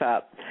bring this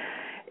up.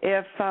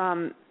 If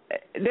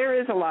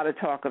there is a lot of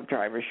talk of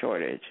driver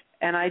shortage,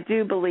 and I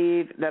do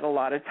believe that a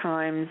lot of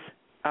times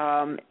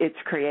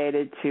it's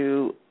created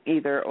to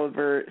either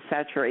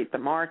oversaturate the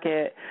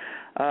market,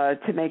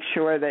 to make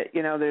sure that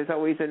there's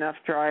always enough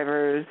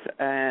drivers,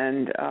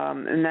 and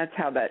that's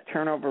how that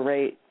turnover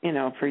rate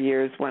for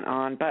years went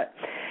on. But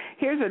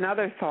here's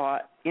another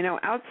thought.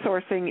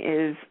 Outsourcing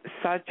is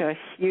such a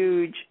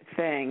huge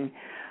thing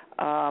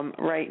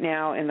right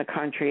now in the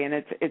country, and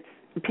it's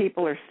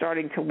people are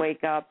starting to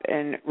wake up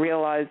and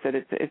realize that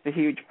it's a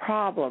huge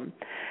problem.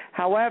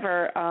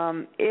 However,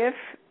 if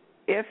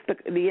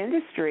the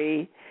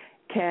industry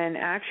can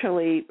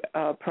actually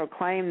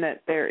proclaim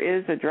that there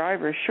is a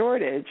driver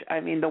shortage, I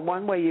mean, the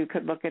one way you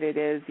could look at it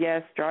is,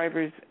 yes,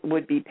 drivers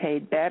would be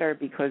paid better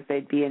because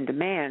they'd be in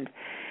demand.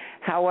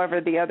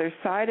 However, the other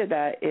side of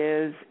that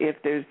is if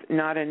there's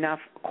not enough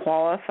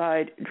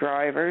qualified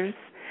drivers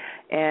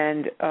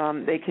and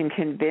they can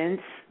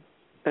convince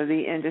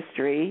the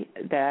industry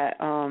that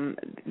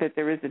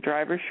there is a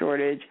driver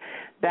shortage,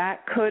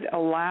 that could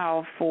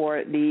allow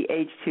for the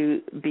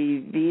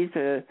H-2B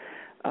visa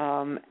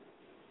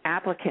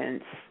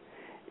applicants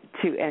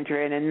to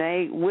enter in, and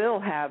they will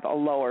have a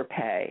lower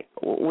pay,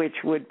 which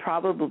would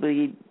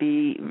probably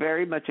be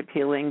very much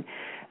appealing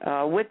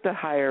with the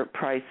higher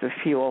price of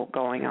fuel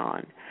going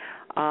on.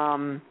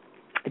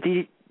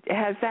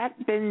 Has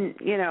that been,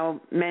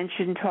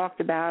 mentioned,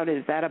 talked about?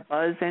 Is that a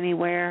buzz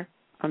anywhere?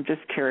 I'm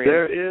just curious.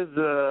 There is,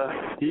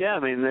 I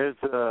mean, there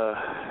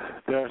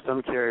are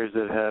some carriers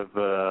that have,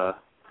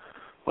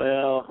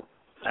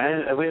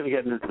 we haven't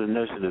gotten into the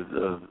notion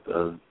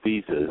of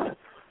visas.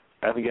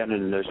 I haven't gotten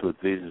into the notion with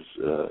visas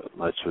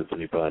much with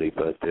anybody,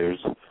 but there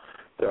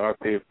are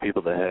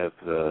people that have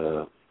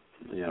a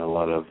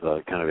lot of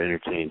kind of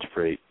interchange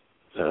freight.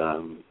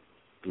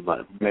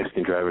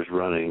 Mexican drivers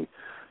running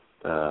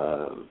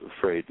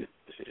freight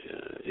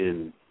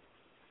in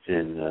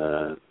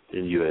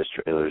U.S.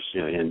 trailers,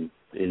 in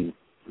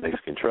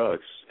Mexican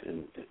trucks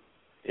in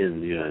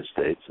the United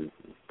States and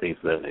things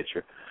of that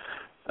nature.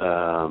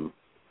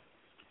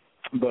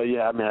 But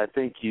yeah, I mean, I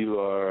think you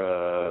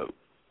are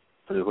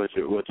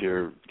what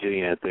you're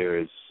getting at there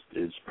is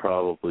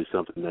probably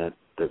something that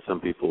some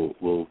people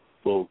will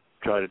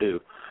try to do.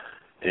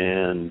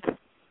 And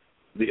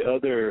the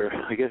other,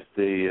 I guess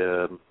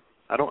I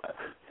don't.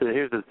 So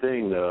here's the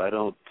thing, though. I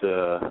don't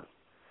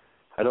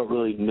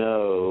really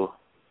know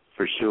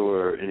for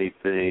sure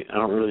anything. I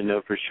don't really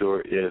know for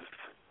sure if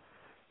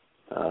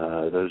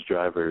those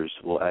drivers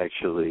will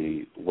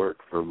actually work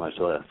for much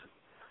less,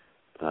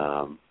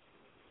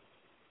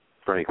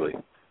 frankly.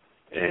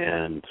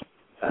 And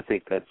I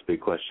think that's a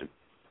big question.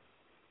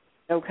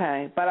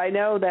 Okay, but I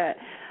know that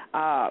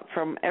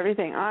from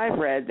everything I've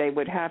read, they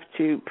would have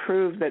to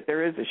prove that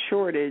there is a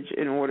shortage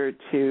in order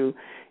to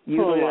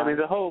utilize. Well, yeah, I mean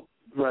the whole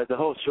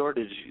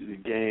shortage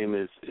game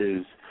is.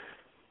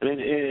 I mean,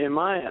 in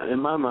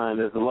my mind,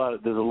 there's a lot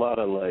of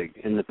like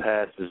in the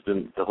past. There's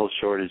been the whole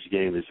shortage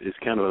game is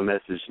kind of a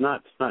message. It's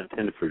not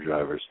intended for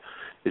drivers.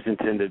 It's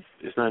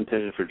not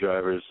intended for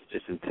drivers.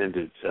 It's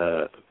intended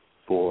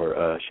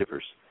for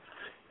shippers,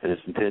 and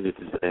it's intended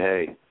to say,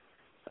 hey,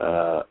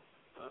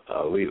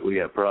 we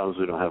got problems.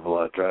 We don't have a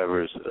lot of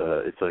drivers.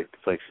 It's like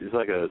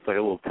a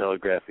little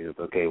telegraphing of,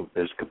 okay,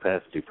 there's a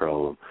capacity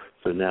problem,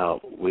 so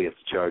now we have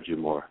to charge you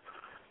more.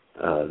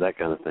 That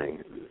kind of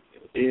thing.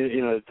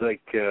 It's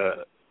like.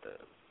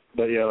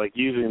 But yeah, like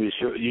using the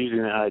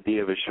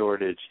idea of a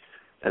shortage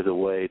as a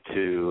way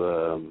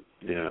to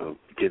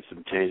get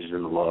some changes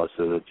in the law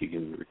so that you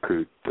can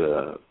recruit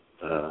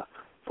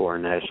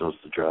foreign nationals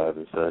to drive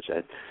and such.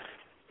 I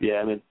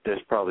mean,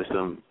 there's probably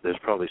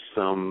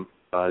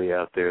somebody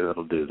out there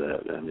that'll do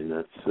that. I mean,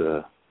 that's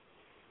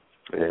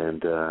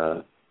and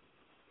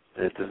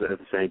at the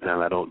same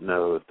time, I don't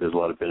know if there's a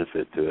lot of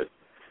benefit to it.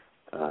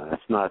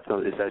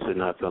 It's actually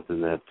not something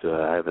that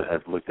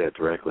I've looked at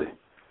directly.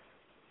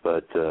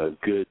 But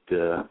good,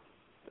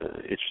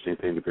 interesting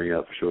thing to bring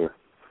up for sure.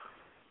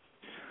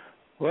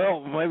 Well,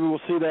 maybe we'll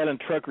see that in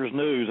Truckers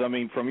News. I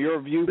mean, from your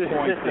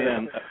viewpoint,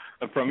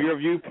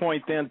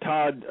 then,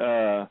 Todd,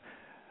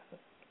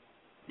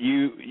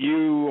 you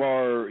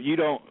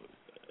don't.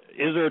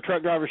 Is there a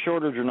truck driver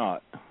shortage or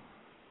not?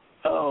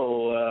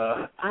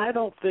 I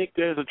don't think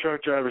there's a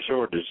truck driver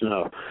shortage.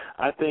 No,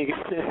 I think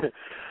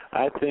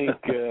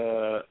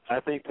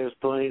there's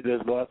plenty.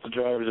 There's lots of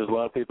drivers. There's a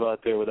lot of people out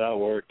there without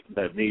work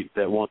that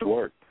want to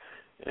work,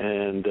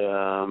 and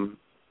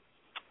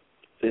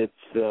it's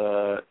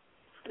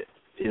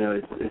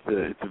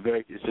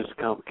just a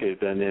complicated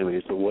dynamic.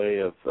 It's a way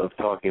of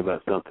talking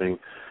about something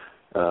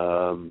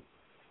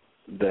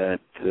that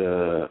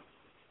a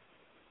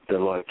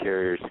lot of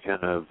carriers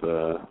kind of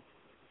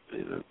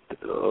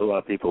a lot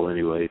of people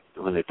anyway,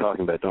 when they're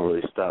talking about it, don't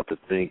really stop to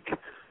think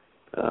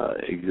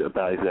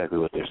about exactly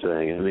what they're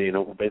saying. I mean,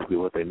 basically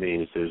what they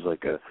mean is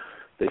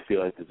they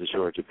feel like there's a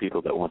shortage of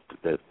people that want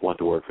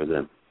to work for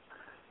them.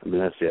 I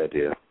mean, that's the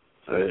idea.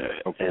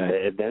 Okay.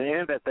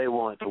 And that they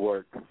want to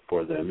work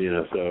for them,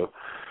 so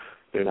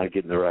they're not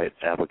getting the right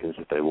applicants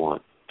that they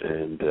want,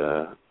 and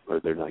or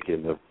they're not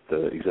getting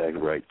the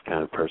exactly right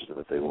kind of person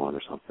that they want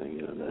or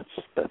something.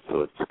 That's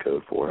what it's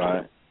code for.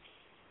 Right.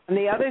 And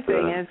the other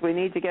thing is we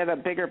need to get a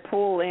bigger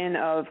pool in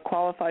of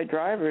qualified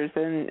drivers,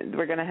 and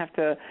we're going to have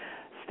to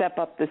step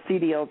up the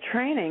CDL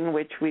training,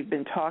 which we've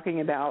been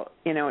talking about,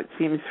 it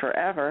seems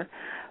forever.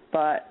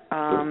 But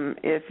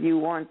if you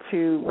want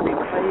to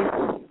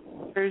replace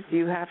drivers,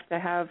 you have to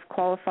have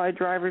qualified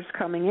drivers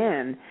coming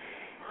in.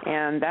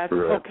 And that's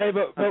okay.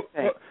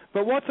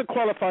 But what's a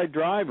qualified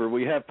driver?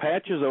 We have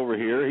Patches over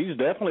here. He's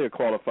definitely a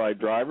qualified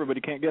driver, but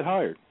he can't get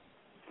hired.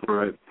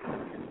 Right.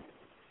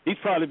 He's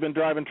probably been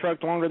driving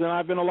trucks longer than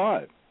I've been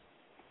alive.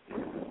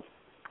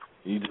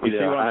 You see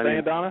what I'm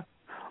saying, Donna?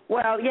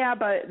 Well, yeah,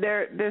 but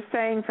they're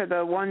saying for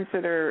the ones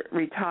that are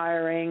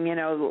retiring,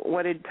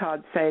 what did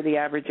Todd say? The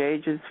average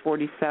age is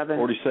 47.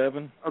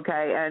 47.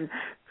 Okay, and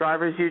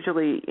drivers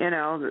usually,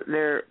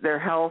 their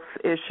health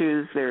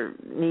issues, their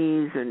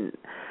knees and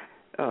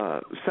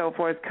so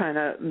forth, kind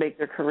of make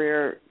their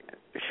career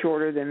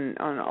shorter than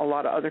on a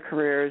lot of other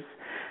careers.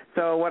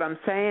 So what I'm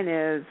saying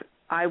is,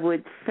 I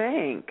would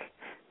think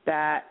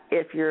that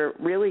if you're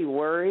really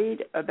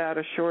worried about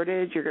a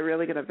shortage, you're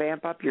really going to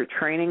vamp up your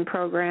training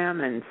program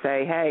and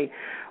say, hey,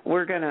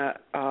 we're going to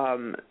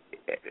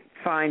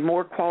find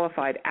more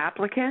qualified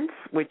applicants,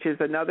 which is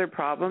another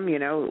problem,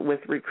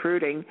 with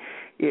recruiting.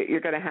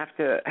 You're going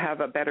to have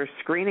a better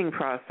screening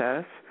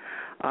process.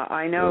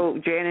 I know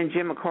Jan and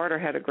Jim McCarter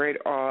had a great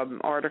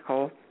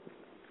article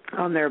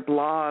on their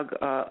blog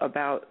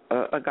about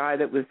a guy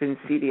that was in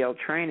CDL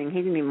training.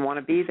 He didn't even want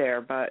to be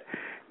there, but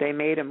they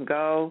made him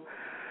go.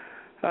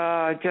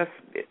 just,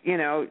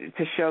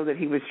 to show that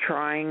he was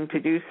trying to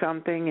do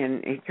something,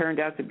 and he turned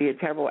out to be a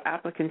terrible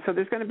applicant. So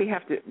there's going to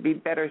have to be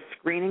better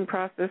screening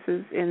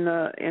processes in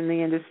the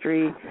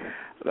industry,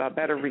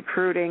 better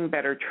recruiting,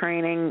 better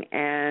training,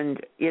 and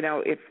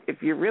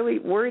if you're really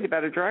worried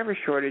about a driver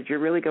shortage, you're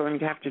really going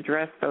to have to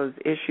address those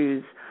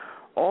issues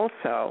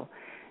also.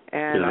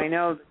 And I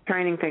know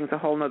training thing's a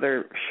whole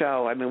other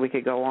show. I mean, we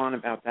could go on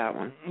about that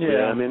one.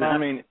 Yeah,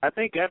 I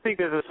think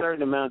there's a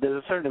certain amount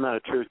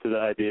of truth to the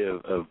idea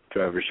of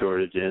driver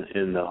shortage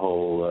in the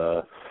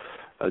whole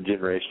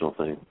generational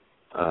thing.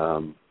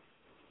 The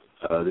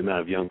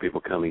amount of young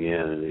people coming in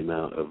and the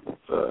amount of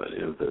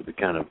the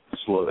kind of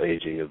slow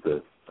aging of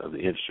the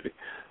industry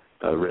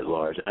writ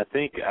large. I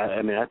think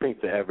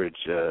the average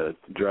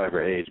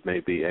driver age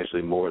may be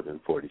actually more than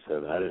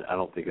 47. I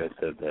don't think I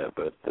said that,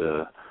 but.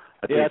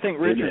 I think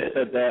Richard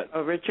said that.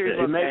 Oh,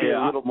 Richard? It may be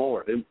a little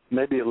more. It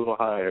may be a little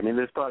higher. I mean,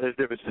 there's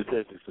different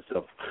statistics and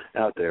stuff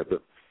out there,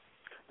 but...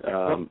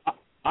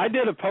 I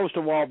did a post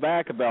a while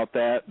back about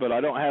that, but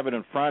I don't have it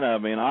in front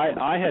of me, and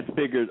I had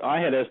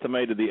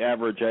estimated the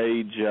average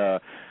age,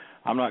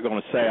 I'm not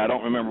going to say, I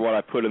don't remember what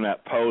I put in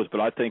that post, but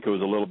I think it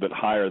was a little bit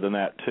higher than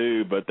that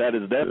too, but that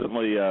is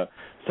definitely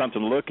something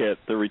to look at,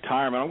 the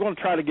retirement. I'm going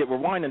to try to we're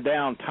winding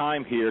down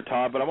time here,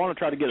 Todd, but I want to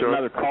try to get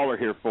another caller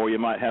here for you,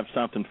 might have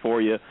something for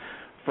you.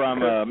 From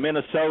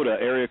Minnesota,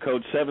 area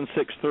code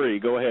 763.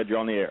 Go ahead, you're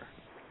on the air.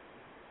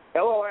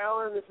 Hello,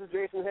 Alan. This is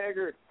Jason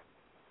Haggard.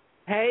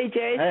 Hey,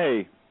 Jason.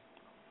 Hey.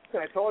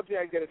 I told you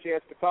I'd get a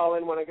chance to call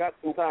in when I got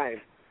some time.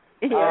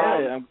 Yeah.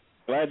 I'm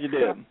glad you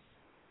did.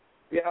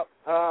 Yeah.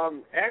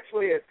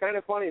 Actually, it's kind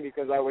of funny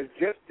because I was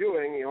just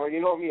doing,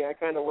 you know me, I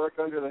kind of work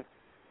under the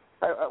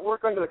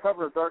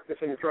cover of darkness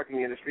in the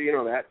trucking industry. You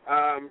know that.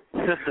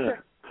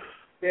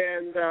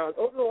 And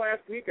over the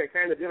last week, I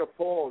kind of did a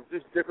poll of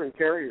just different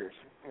carriers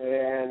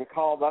and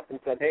called up and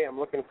said, hey, I'm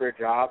looking for a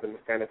job and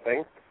this kind of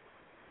thing.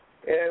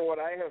 And what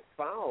I have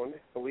found,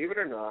 believe it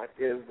or not,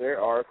 is there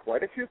are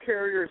quite a few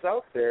carriers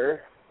out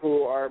there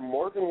who are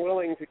more than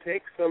willing to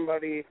take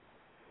somebody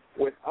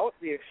without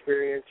the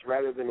experience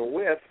rather than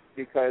with,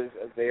 because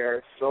they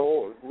are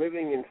so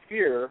living in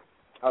fear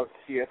of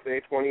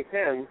CSA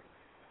 2010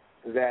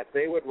 that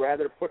they would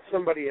rather put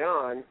somebody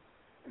on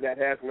that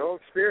has no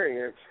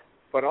experience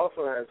but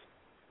also has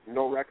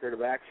no record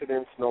of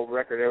accidents, no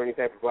record of any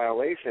type of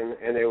violation,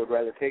 and they would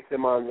rather take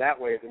them on that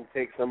way than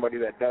take somebody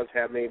that does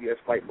have maybe a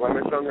slight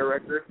blemish on their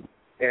record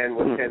and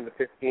with 10 to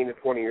 15 to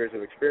 20 years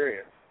of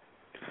experience.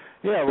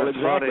 Yeah, well,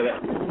 exactly.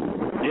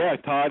 Yeah,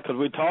 Todd, because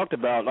we talked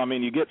about,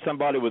 you get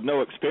somebody with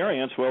no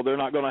experience, well, they're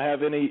not going to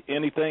have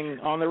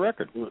anything on their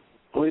record.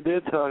 We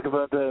did talk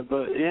about that,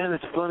 but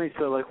it's funny.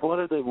 So, what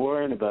are they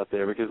worrying about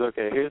there? Because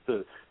here's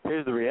the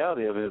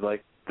reality of it.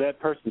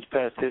 That person's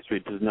past history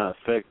does not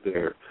affect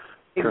their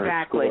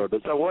current score.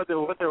 But so what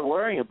they're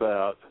worrying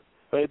about,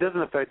 it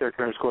doesn't affect their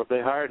current score. If they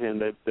hired him,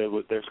 their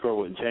score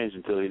wouldn't change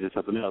until he did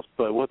something else.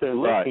 But what they're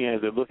looking at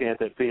is they're looking at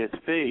that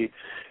PSP,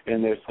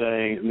 and they're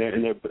saying,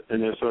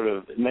 and they're sort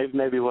of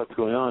maybe what's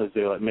going on is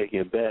they're making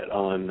a bet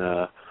on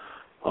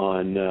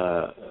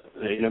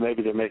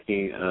maybe they're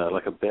making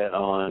a bet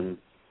on.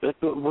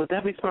 Would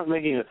that be smart,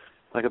 making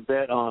a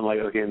bet on,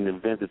 in the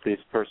event that this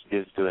person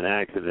gets to an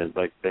accident,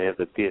 they have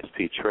the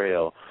PSP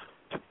trail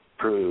to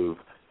prove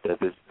that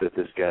this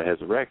guy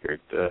has a record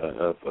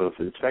of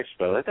inspection.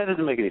 But that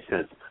doesn't make any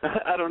sense.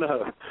 I don't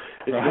know.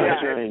 It's very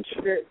strange.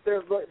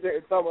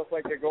 It's almost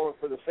like they're going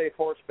for the safe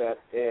horse bet,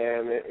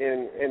 and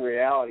in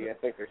reality, I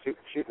think they're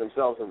shooting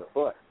themselves in the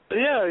foot.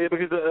 Yeah,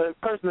 because a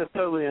person that's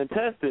totally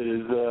untested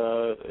is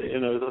a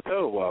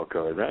total wild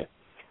card, right?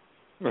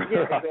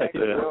 Yeah,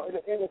 exactly.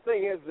 And the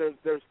thing is,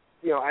 there's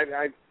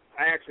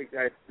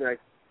I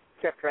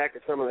kept track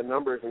of some of the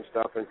numbers and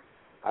stuff, and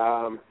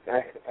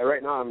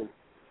right now I'm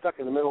stuck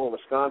in the middle of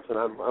Wisconsin.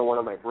 I'm on one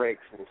of my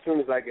breaks, and as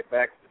soon as I get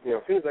back,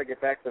 to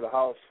the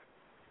house,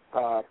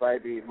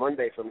 probably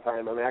Monday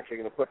sometime, I'm actually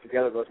going to put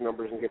together those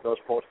numbers and get those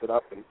posted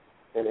up, and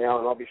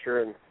Alan, I'll be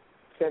sure and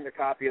send a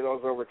copy of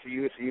those over to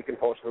you so you can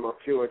post them up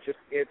too.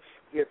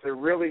 It's a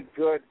really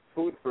good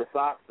food for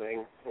thought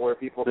thing where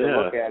people can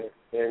look at it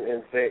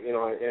and say,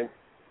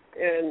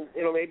 and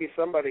maybe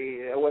somebody,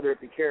 whether it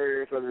be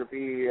carriers, whether it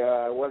be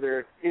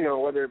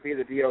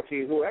the DOT,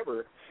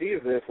 whoever sees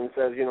this and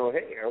says,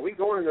 hey, are we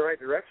going in the right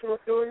direction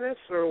with doing this,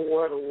 or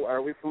what?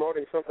 Are we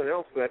promoting something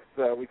else that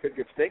we could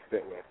get snake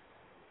bit with?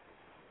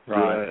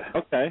 Right.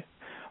 Okay.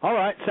 All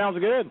right. Sounds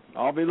good.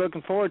 I'll be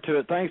looking forward to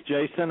it. Thanks,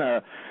 Jason.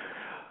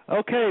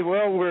 Okay.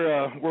 Well,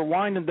 we're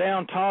winding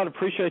down. Todd,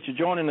 appreciate you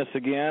joining us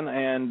again,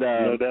 and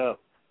no doubt.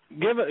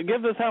 Give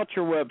us out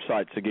your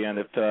websites again,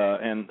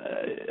 and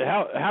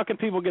how can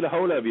people get a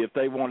hold of you if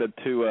they wanted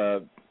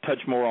to touch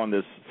more on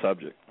this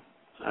subject?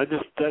 I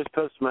just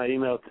posted my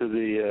email to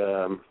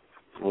the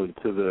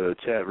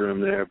chat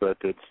room there, but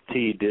it's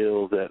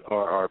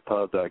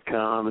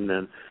tdills@rrpub.com, and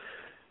then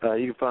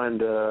you can find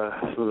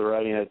some of the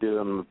writing I do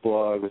on the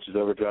blog, which is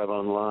Overdrive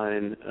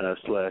Online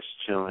 /Channel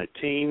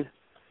 19,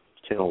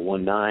 Channel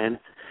 19,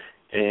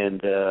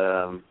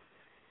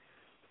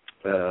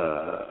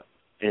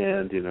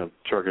 and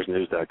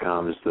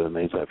truckersnews.com is the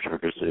main site for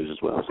Truckers News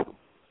as well. So,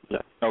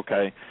 yeah.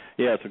 Okay.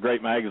 Yeah, it's a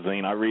great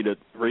magazine. I read it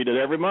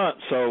every month.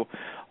 So,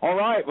 all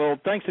right. Well,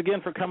 thanks again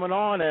for coming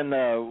on, and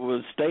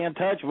we'll stay in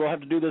touch. We'll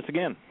have to do this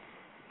again.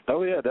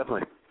 Oh yeah,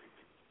 definitely.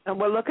 And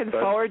we're looking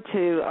forward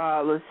to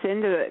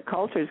Lucinda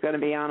Coulter is going to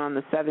be on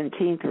the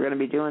 17th. We're going to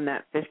be doing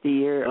that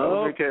 50-year.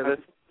 Oh, okay.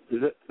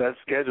 That's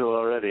scheduled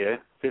already, eh?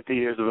 50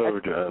 years of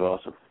overdrive.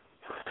 Awesome.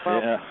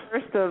 Well,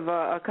 first of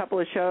a couple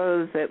of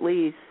shows at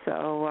least.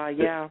 So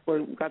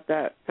we've got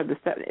that for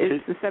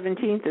it's the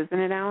 17th, isn't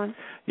it, Alan?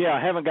 Yeah,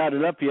 I haven't got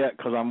it up yet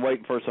because I'm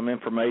waiting for some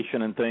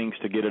information and things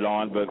to get it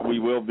on. But we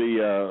will be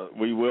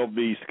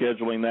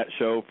scheduling that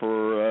show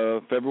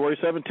for February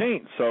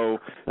 17th. So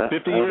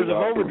 50 years of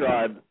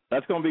overdrive.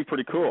 That's going to be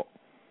pretty cool.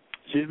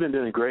 She's been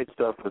doing great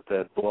stuff with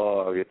that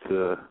blog. It's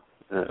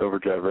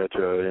Overdrive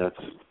Retro. Yeah, it's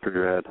pretty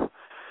rad.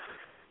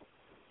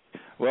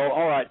 Well,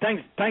 all right.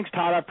 Thanks,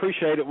 Todd. I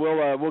appreciate it.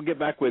 We'll get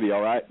back with you.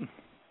 All right.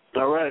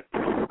 All right.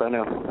 Bye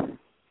now.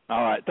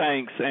 All right.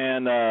 Thanks.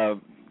 And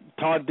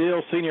Todd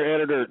Dills, senior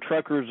editor at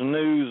Truckers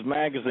News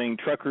magazine,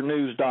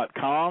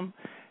 truckernews.com,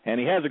 and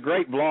he has a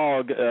great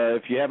blog.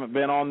 If you haven't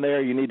been on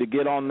there, you need to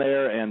get on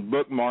there and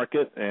bookmark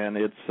it. And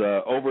it's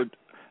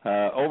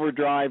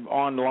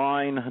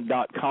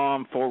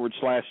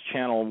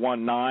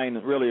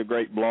overdriveonline.com/channel19. Really a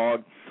great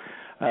blog.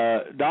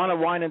 Donna,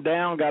 winding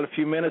down. Got a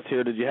few minutes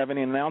here. Did you have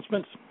any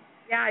announcements?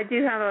 Yeah, I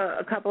do have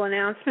a couple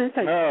announcements.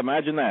 Oh,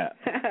 imagine that.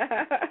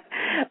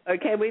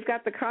 Okay, we've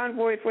got the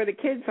Convoy for the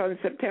Kids on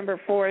September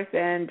 4th,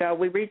 and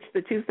we reached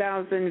the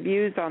 2,000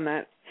 views on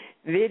that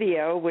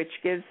video, which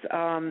gives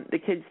the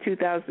kids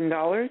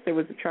 $2,000. There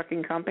was a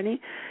trucking company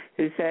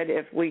who said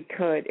if we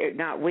could,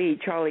 not we,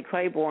 Charlie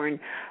Claiborne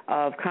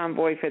of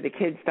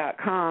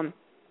convoyforthekids.com,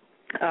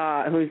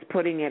 who's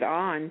putting it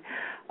on,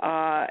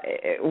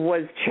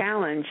 was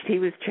challenged. He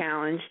was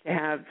challenged to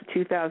have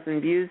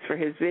 2,000 views for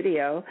his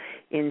video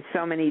in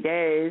so many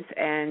days,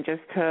 and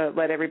just to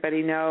let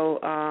everybody know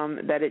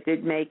that it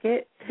did make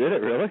it. Did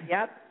it really?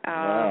 Yep.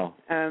 Wow.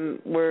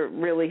 We're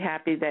really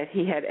happy that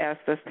he had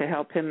asked us to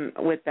help him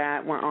with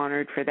that. We're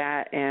honored for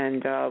that,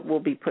 and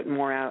we'll be putting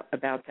more out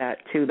about that,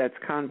 too. That's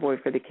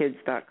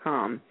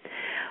convoyforthekids.com.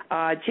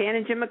 Jan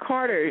and Jim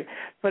McCarter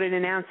put an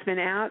announcement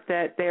out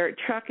that their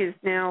truck is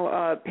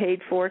now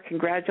paid for.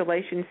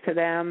 Congratulations to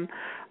them.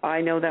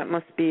 I know that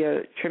must be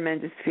a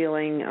tremendous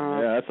feeling.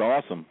 Yeah, that's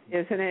awesome.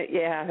 Isn't it?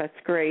 Yeah, that's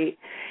great.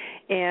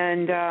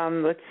 And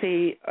let's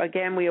see,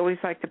 again, we always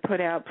like to put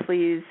out,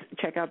 please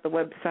check out the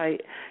website,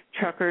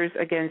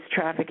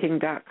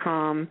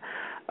 truckersagainsttrafficking.com.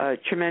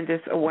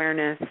 Tremendous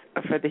awareness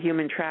for the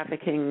human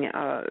trafficking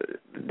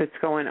that's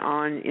going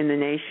on in the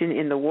nation,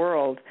 in the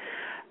world,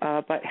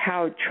 but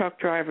how truck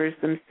drivers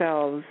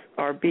themselves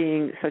are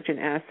being such an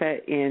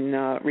asset in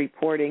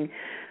reporting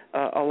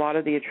a lot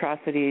of the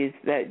atrocities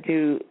that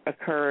do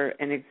occur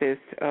and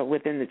exist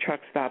within the truck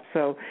stop.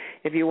 So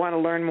if you want to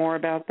learn more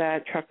about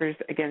that,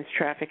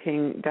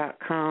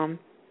 truckersagainsttrafficking.com.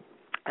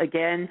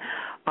 Again,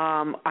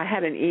 I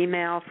had an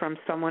email from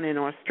someone in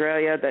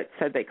Australia that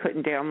said they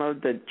couldn't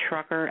download the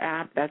Trucker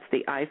app. That's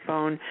the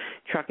iPhone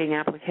trucking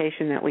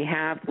application that we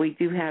have. We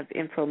do have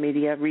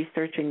Infomedia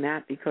researching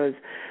that because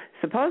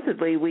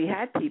supposedly we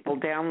had people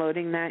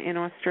downloading that in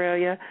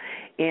Australia,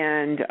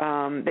 and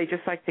they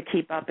just like to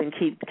keep up and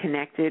keep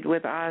connected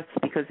with us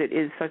because it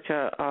is such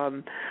a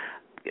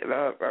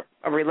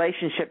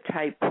relationship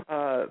type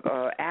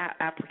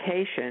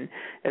application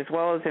as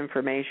well as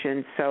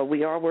information. So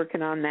we are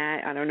working on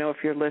that. I don't know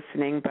if you're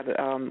listening, but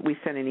we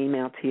sent an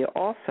email to you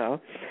also.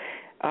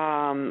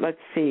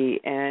 Let's see.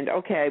 And,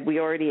 okay,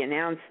 we already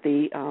announced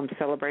the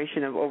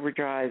celebration of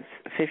Overdrive's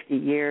 50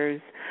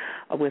 years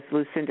with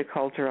Lucinda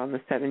Coulter on the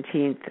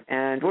 17th,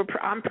 and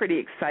I'm pretty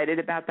excited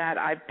about that.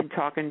 I've been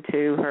talking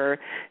to her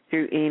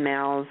through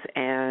emails,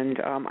 and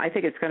I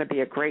think it's going to be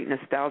a great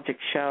nostalgic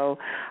show.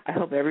 I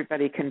hope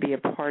everybody can be a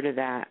part of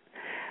that.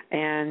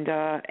 And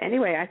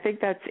anyway, I think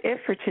that's it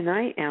for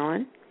tonight,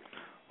 Alan.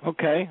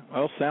 Okay,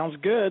 well, sounds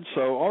good.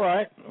 So, all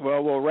right,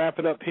 well, we'll wrap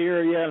it up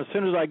here. Yeah, and as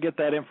soon as I get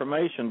that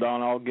information,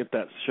 Don, I'll get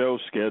that show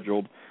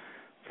scheduled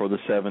for the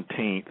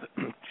 17th,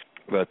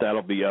 but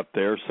that'll be up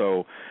there.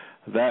 So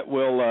that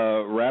will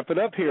wrap it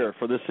up here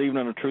for this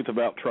evening of Truth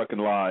About Trucking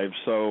Live.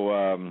 So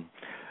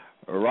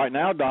right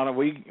now, Donna,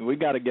 we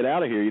got to get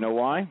out of here. You know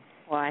why?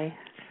 Why?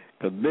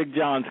 Because Big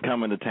John's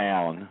coming to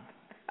town.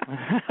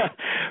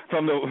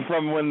 From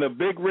when the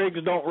Big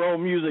Rigs Don't Roll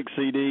Music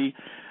CD,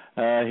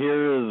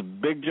 here is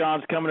Big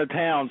John's coming to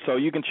town. So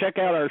you can check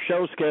out our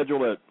show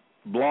schedule at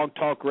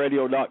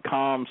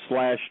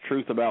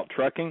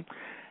blogtalkradio.com/truthabouttrucking.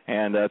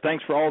 And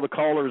thanks for all the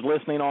callers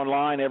listening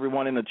online,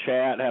 everyone in the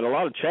chat. Had a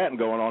lot of chatting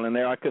going on in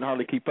there. I couldn't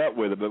hardly keep up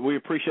with it, but we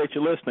appreciate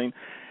you listening.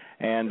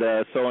 And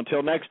so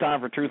until next time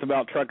for Truth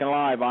About Trucking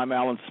Live, I'm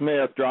Alan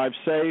Smith. Drive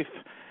safe.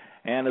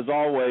 And as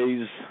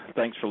always,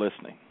 thanks for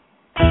listening.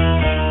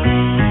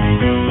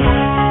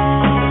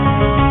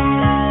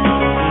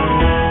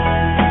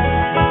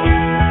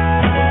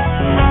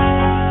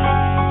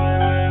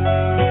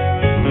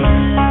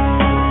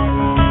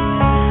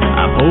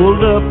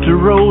 Pulled up to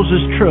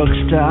Rose's truck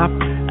stop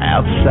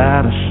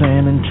outside of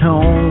San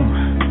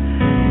Antone.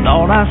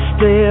 Thought I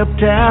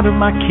stepped out of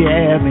my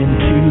cab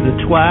into the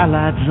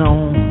twilight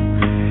zone.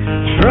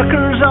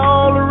 Truckers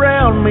all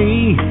around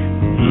me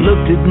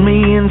looked at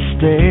me and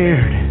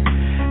stared.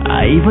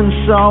 I even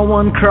saw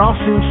one cross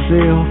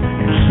himself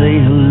and say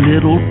a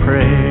little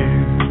prayer.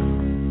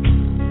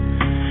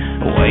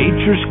 A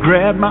waitress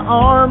grabbed my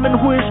arm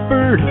and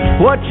whispered,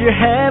 "What you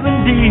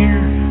having, dear?"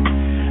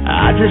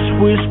 I just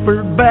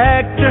whispered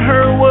back to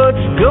her,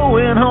 "What's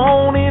going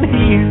on in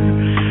here?"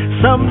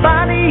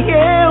 Somebody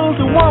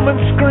yelled, a woman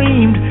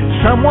screamed,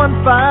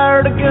 someone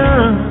fired a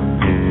gun.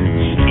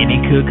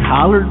 Skinny Cook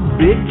hollered,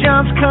 "Big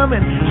John's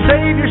coming,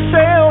 save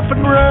yourself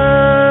and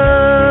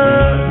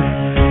run."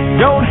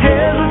 Don't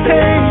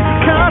hesitate to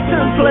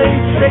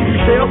contemplate, save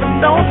yourself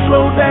and don't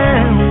slow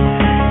down.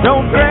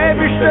 Don't grab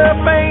your stuff,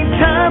 ain't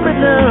time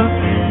enough.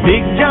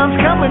 Big John's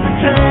coming to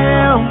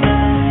town.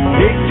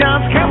 Big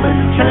John's coming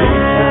to town.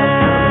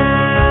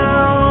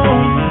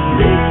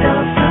 Big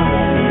John's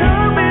coming to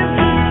town.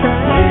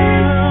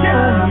 Big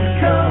John's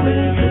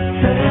coming to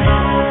town.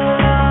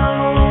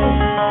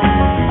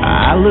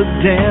 I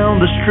looked down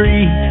the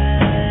street,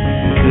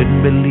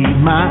 couldn't believe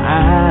my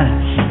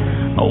eyes.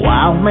 A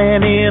wild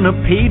man in a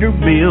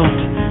Peterbilt,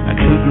 a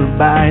cougar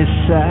by his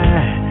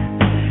side.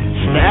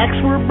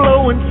 Stacks were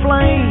blowing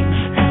flames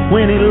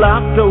when he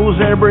locked those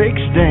air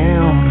brakes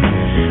down.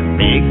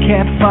 Big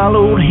Cat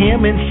followed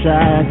him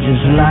inside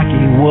just like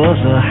he was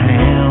a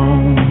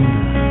hound.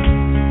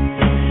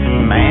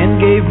 Man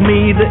gave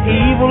me the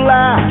evil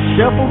eye,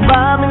 shuffled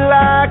by me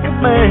like a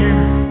bear.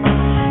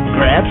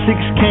 Grabbed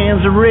 6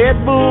 cans of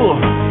Red Bull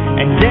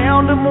and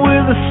downed them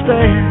with a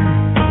stare.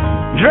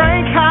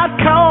 Drank hot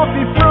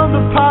coffee from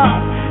the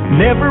pot,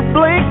 never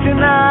blinked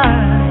an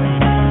eye.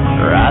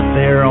 Right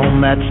there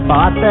on that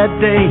spot that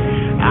day,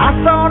 I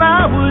thought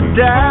I would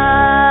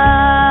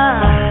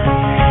die.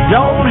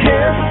 Don't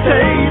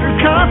hesitate or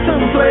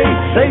contemplate,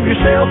 save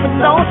yourself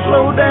and don't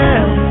slow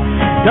down.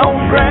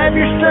 Don't grab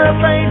your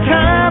stuff, ain't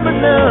time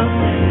enough.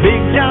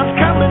 Big John's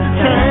coming to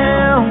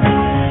town.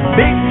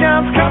 Big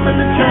John's coming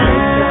to town.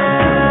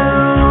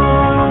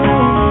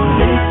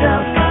 Big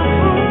John's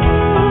coming.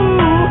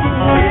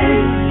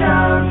 Big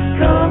John's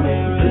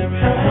coming to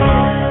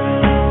town.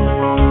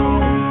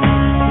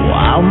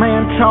 Wild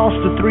man tossed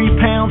a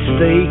 3-pound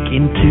steak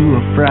into a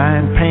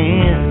frying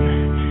pan.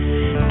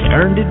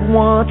 Turned it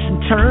once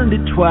and turned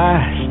it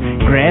twice,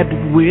 grabbed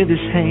it with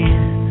his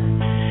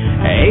hand.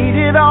 Ate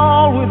it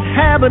all with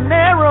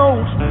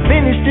habaneros,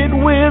 finished it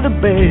with a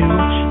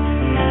belch.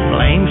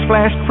 Flames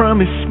flashed from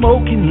his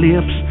smoking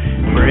lips,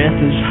 breath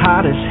as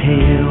hot as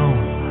hell.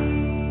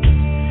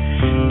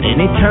 Then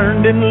he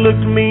turned and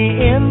looked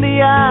me in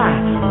the eye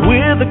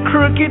with a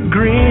crooked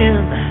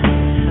grin.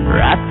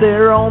 Right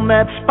there on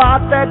that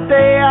spot that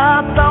day,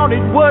 I thought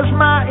it was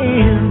my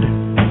end.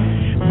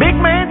 Big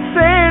man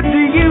said, "Do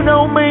you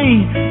know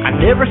me? I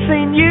never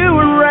seen you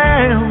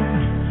around.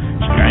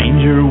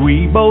 Stranger,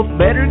 we both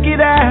better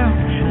get out.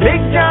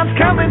 Big John's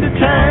coming to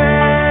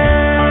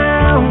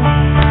town.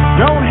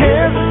 Don't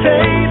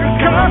hesitate or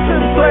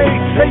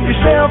contemplate, save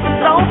yourself and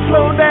don't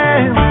slow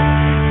down.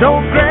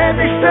 Don't grab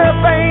your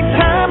stuff, ain't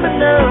time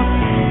enough.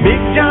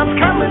 Big John's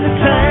coming to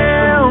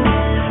town.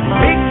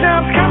 Big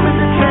John's coming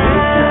to town.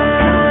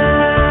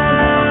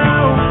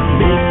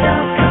 Big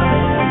John's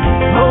coming.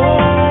 Oh.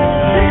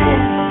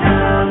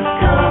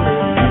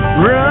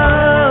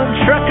 Run,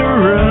 trucker,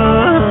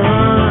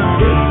 run.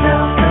 Big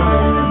John's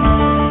coming.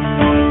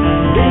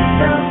 Big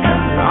John's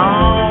coming.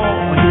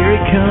 Oh, here he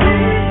comes.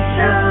 Big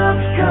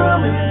John's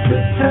coming to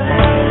town.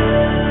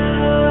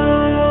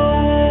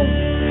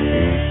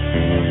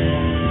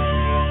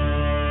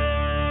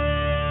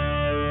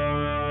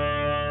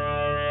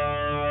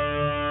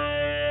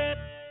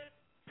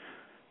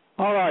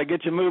 All right,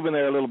 get you moving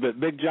there a little bit.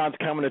 Big John's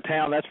coming to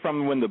town. That's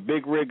from When the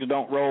Big Rigs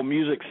Don't Roll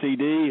music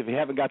CD. If you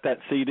haven't got that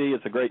CD,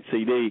 it's a great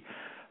CD.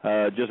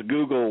 Just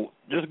Google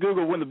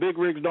When the Big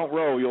Rigs Don't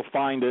Roll. You'll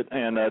find it.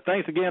 And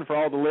thanks again for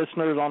all the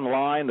listeners on the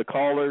line, the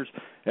callers,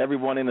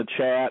 everyone in the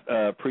chat.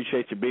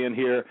 Appreciate you being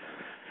here.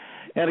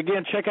 And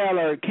again,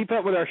 keep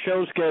up with our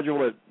show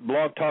schedule at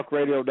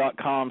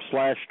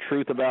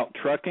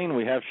blogtalkradio.com/truthabouttrucking.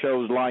 We have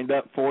shows lined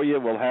up for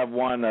you. We'll have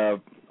one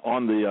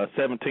on the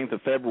 17th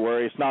of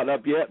February. It's not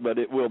up yet, but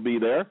it will be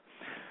there.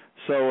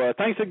 So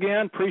thanks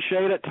again.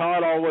 Appreciate it.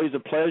 Todd, always a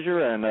pleasure.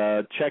 And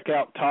check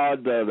out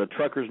Todd, the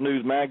Truckers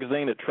News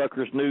Magazine at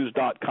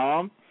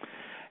truckersnews.com.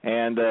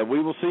 And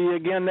we will see you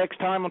again next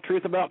time on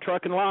Truth About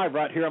Trucking Live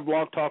right here on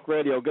Blog Talk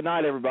Radio. Good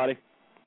night, everybody.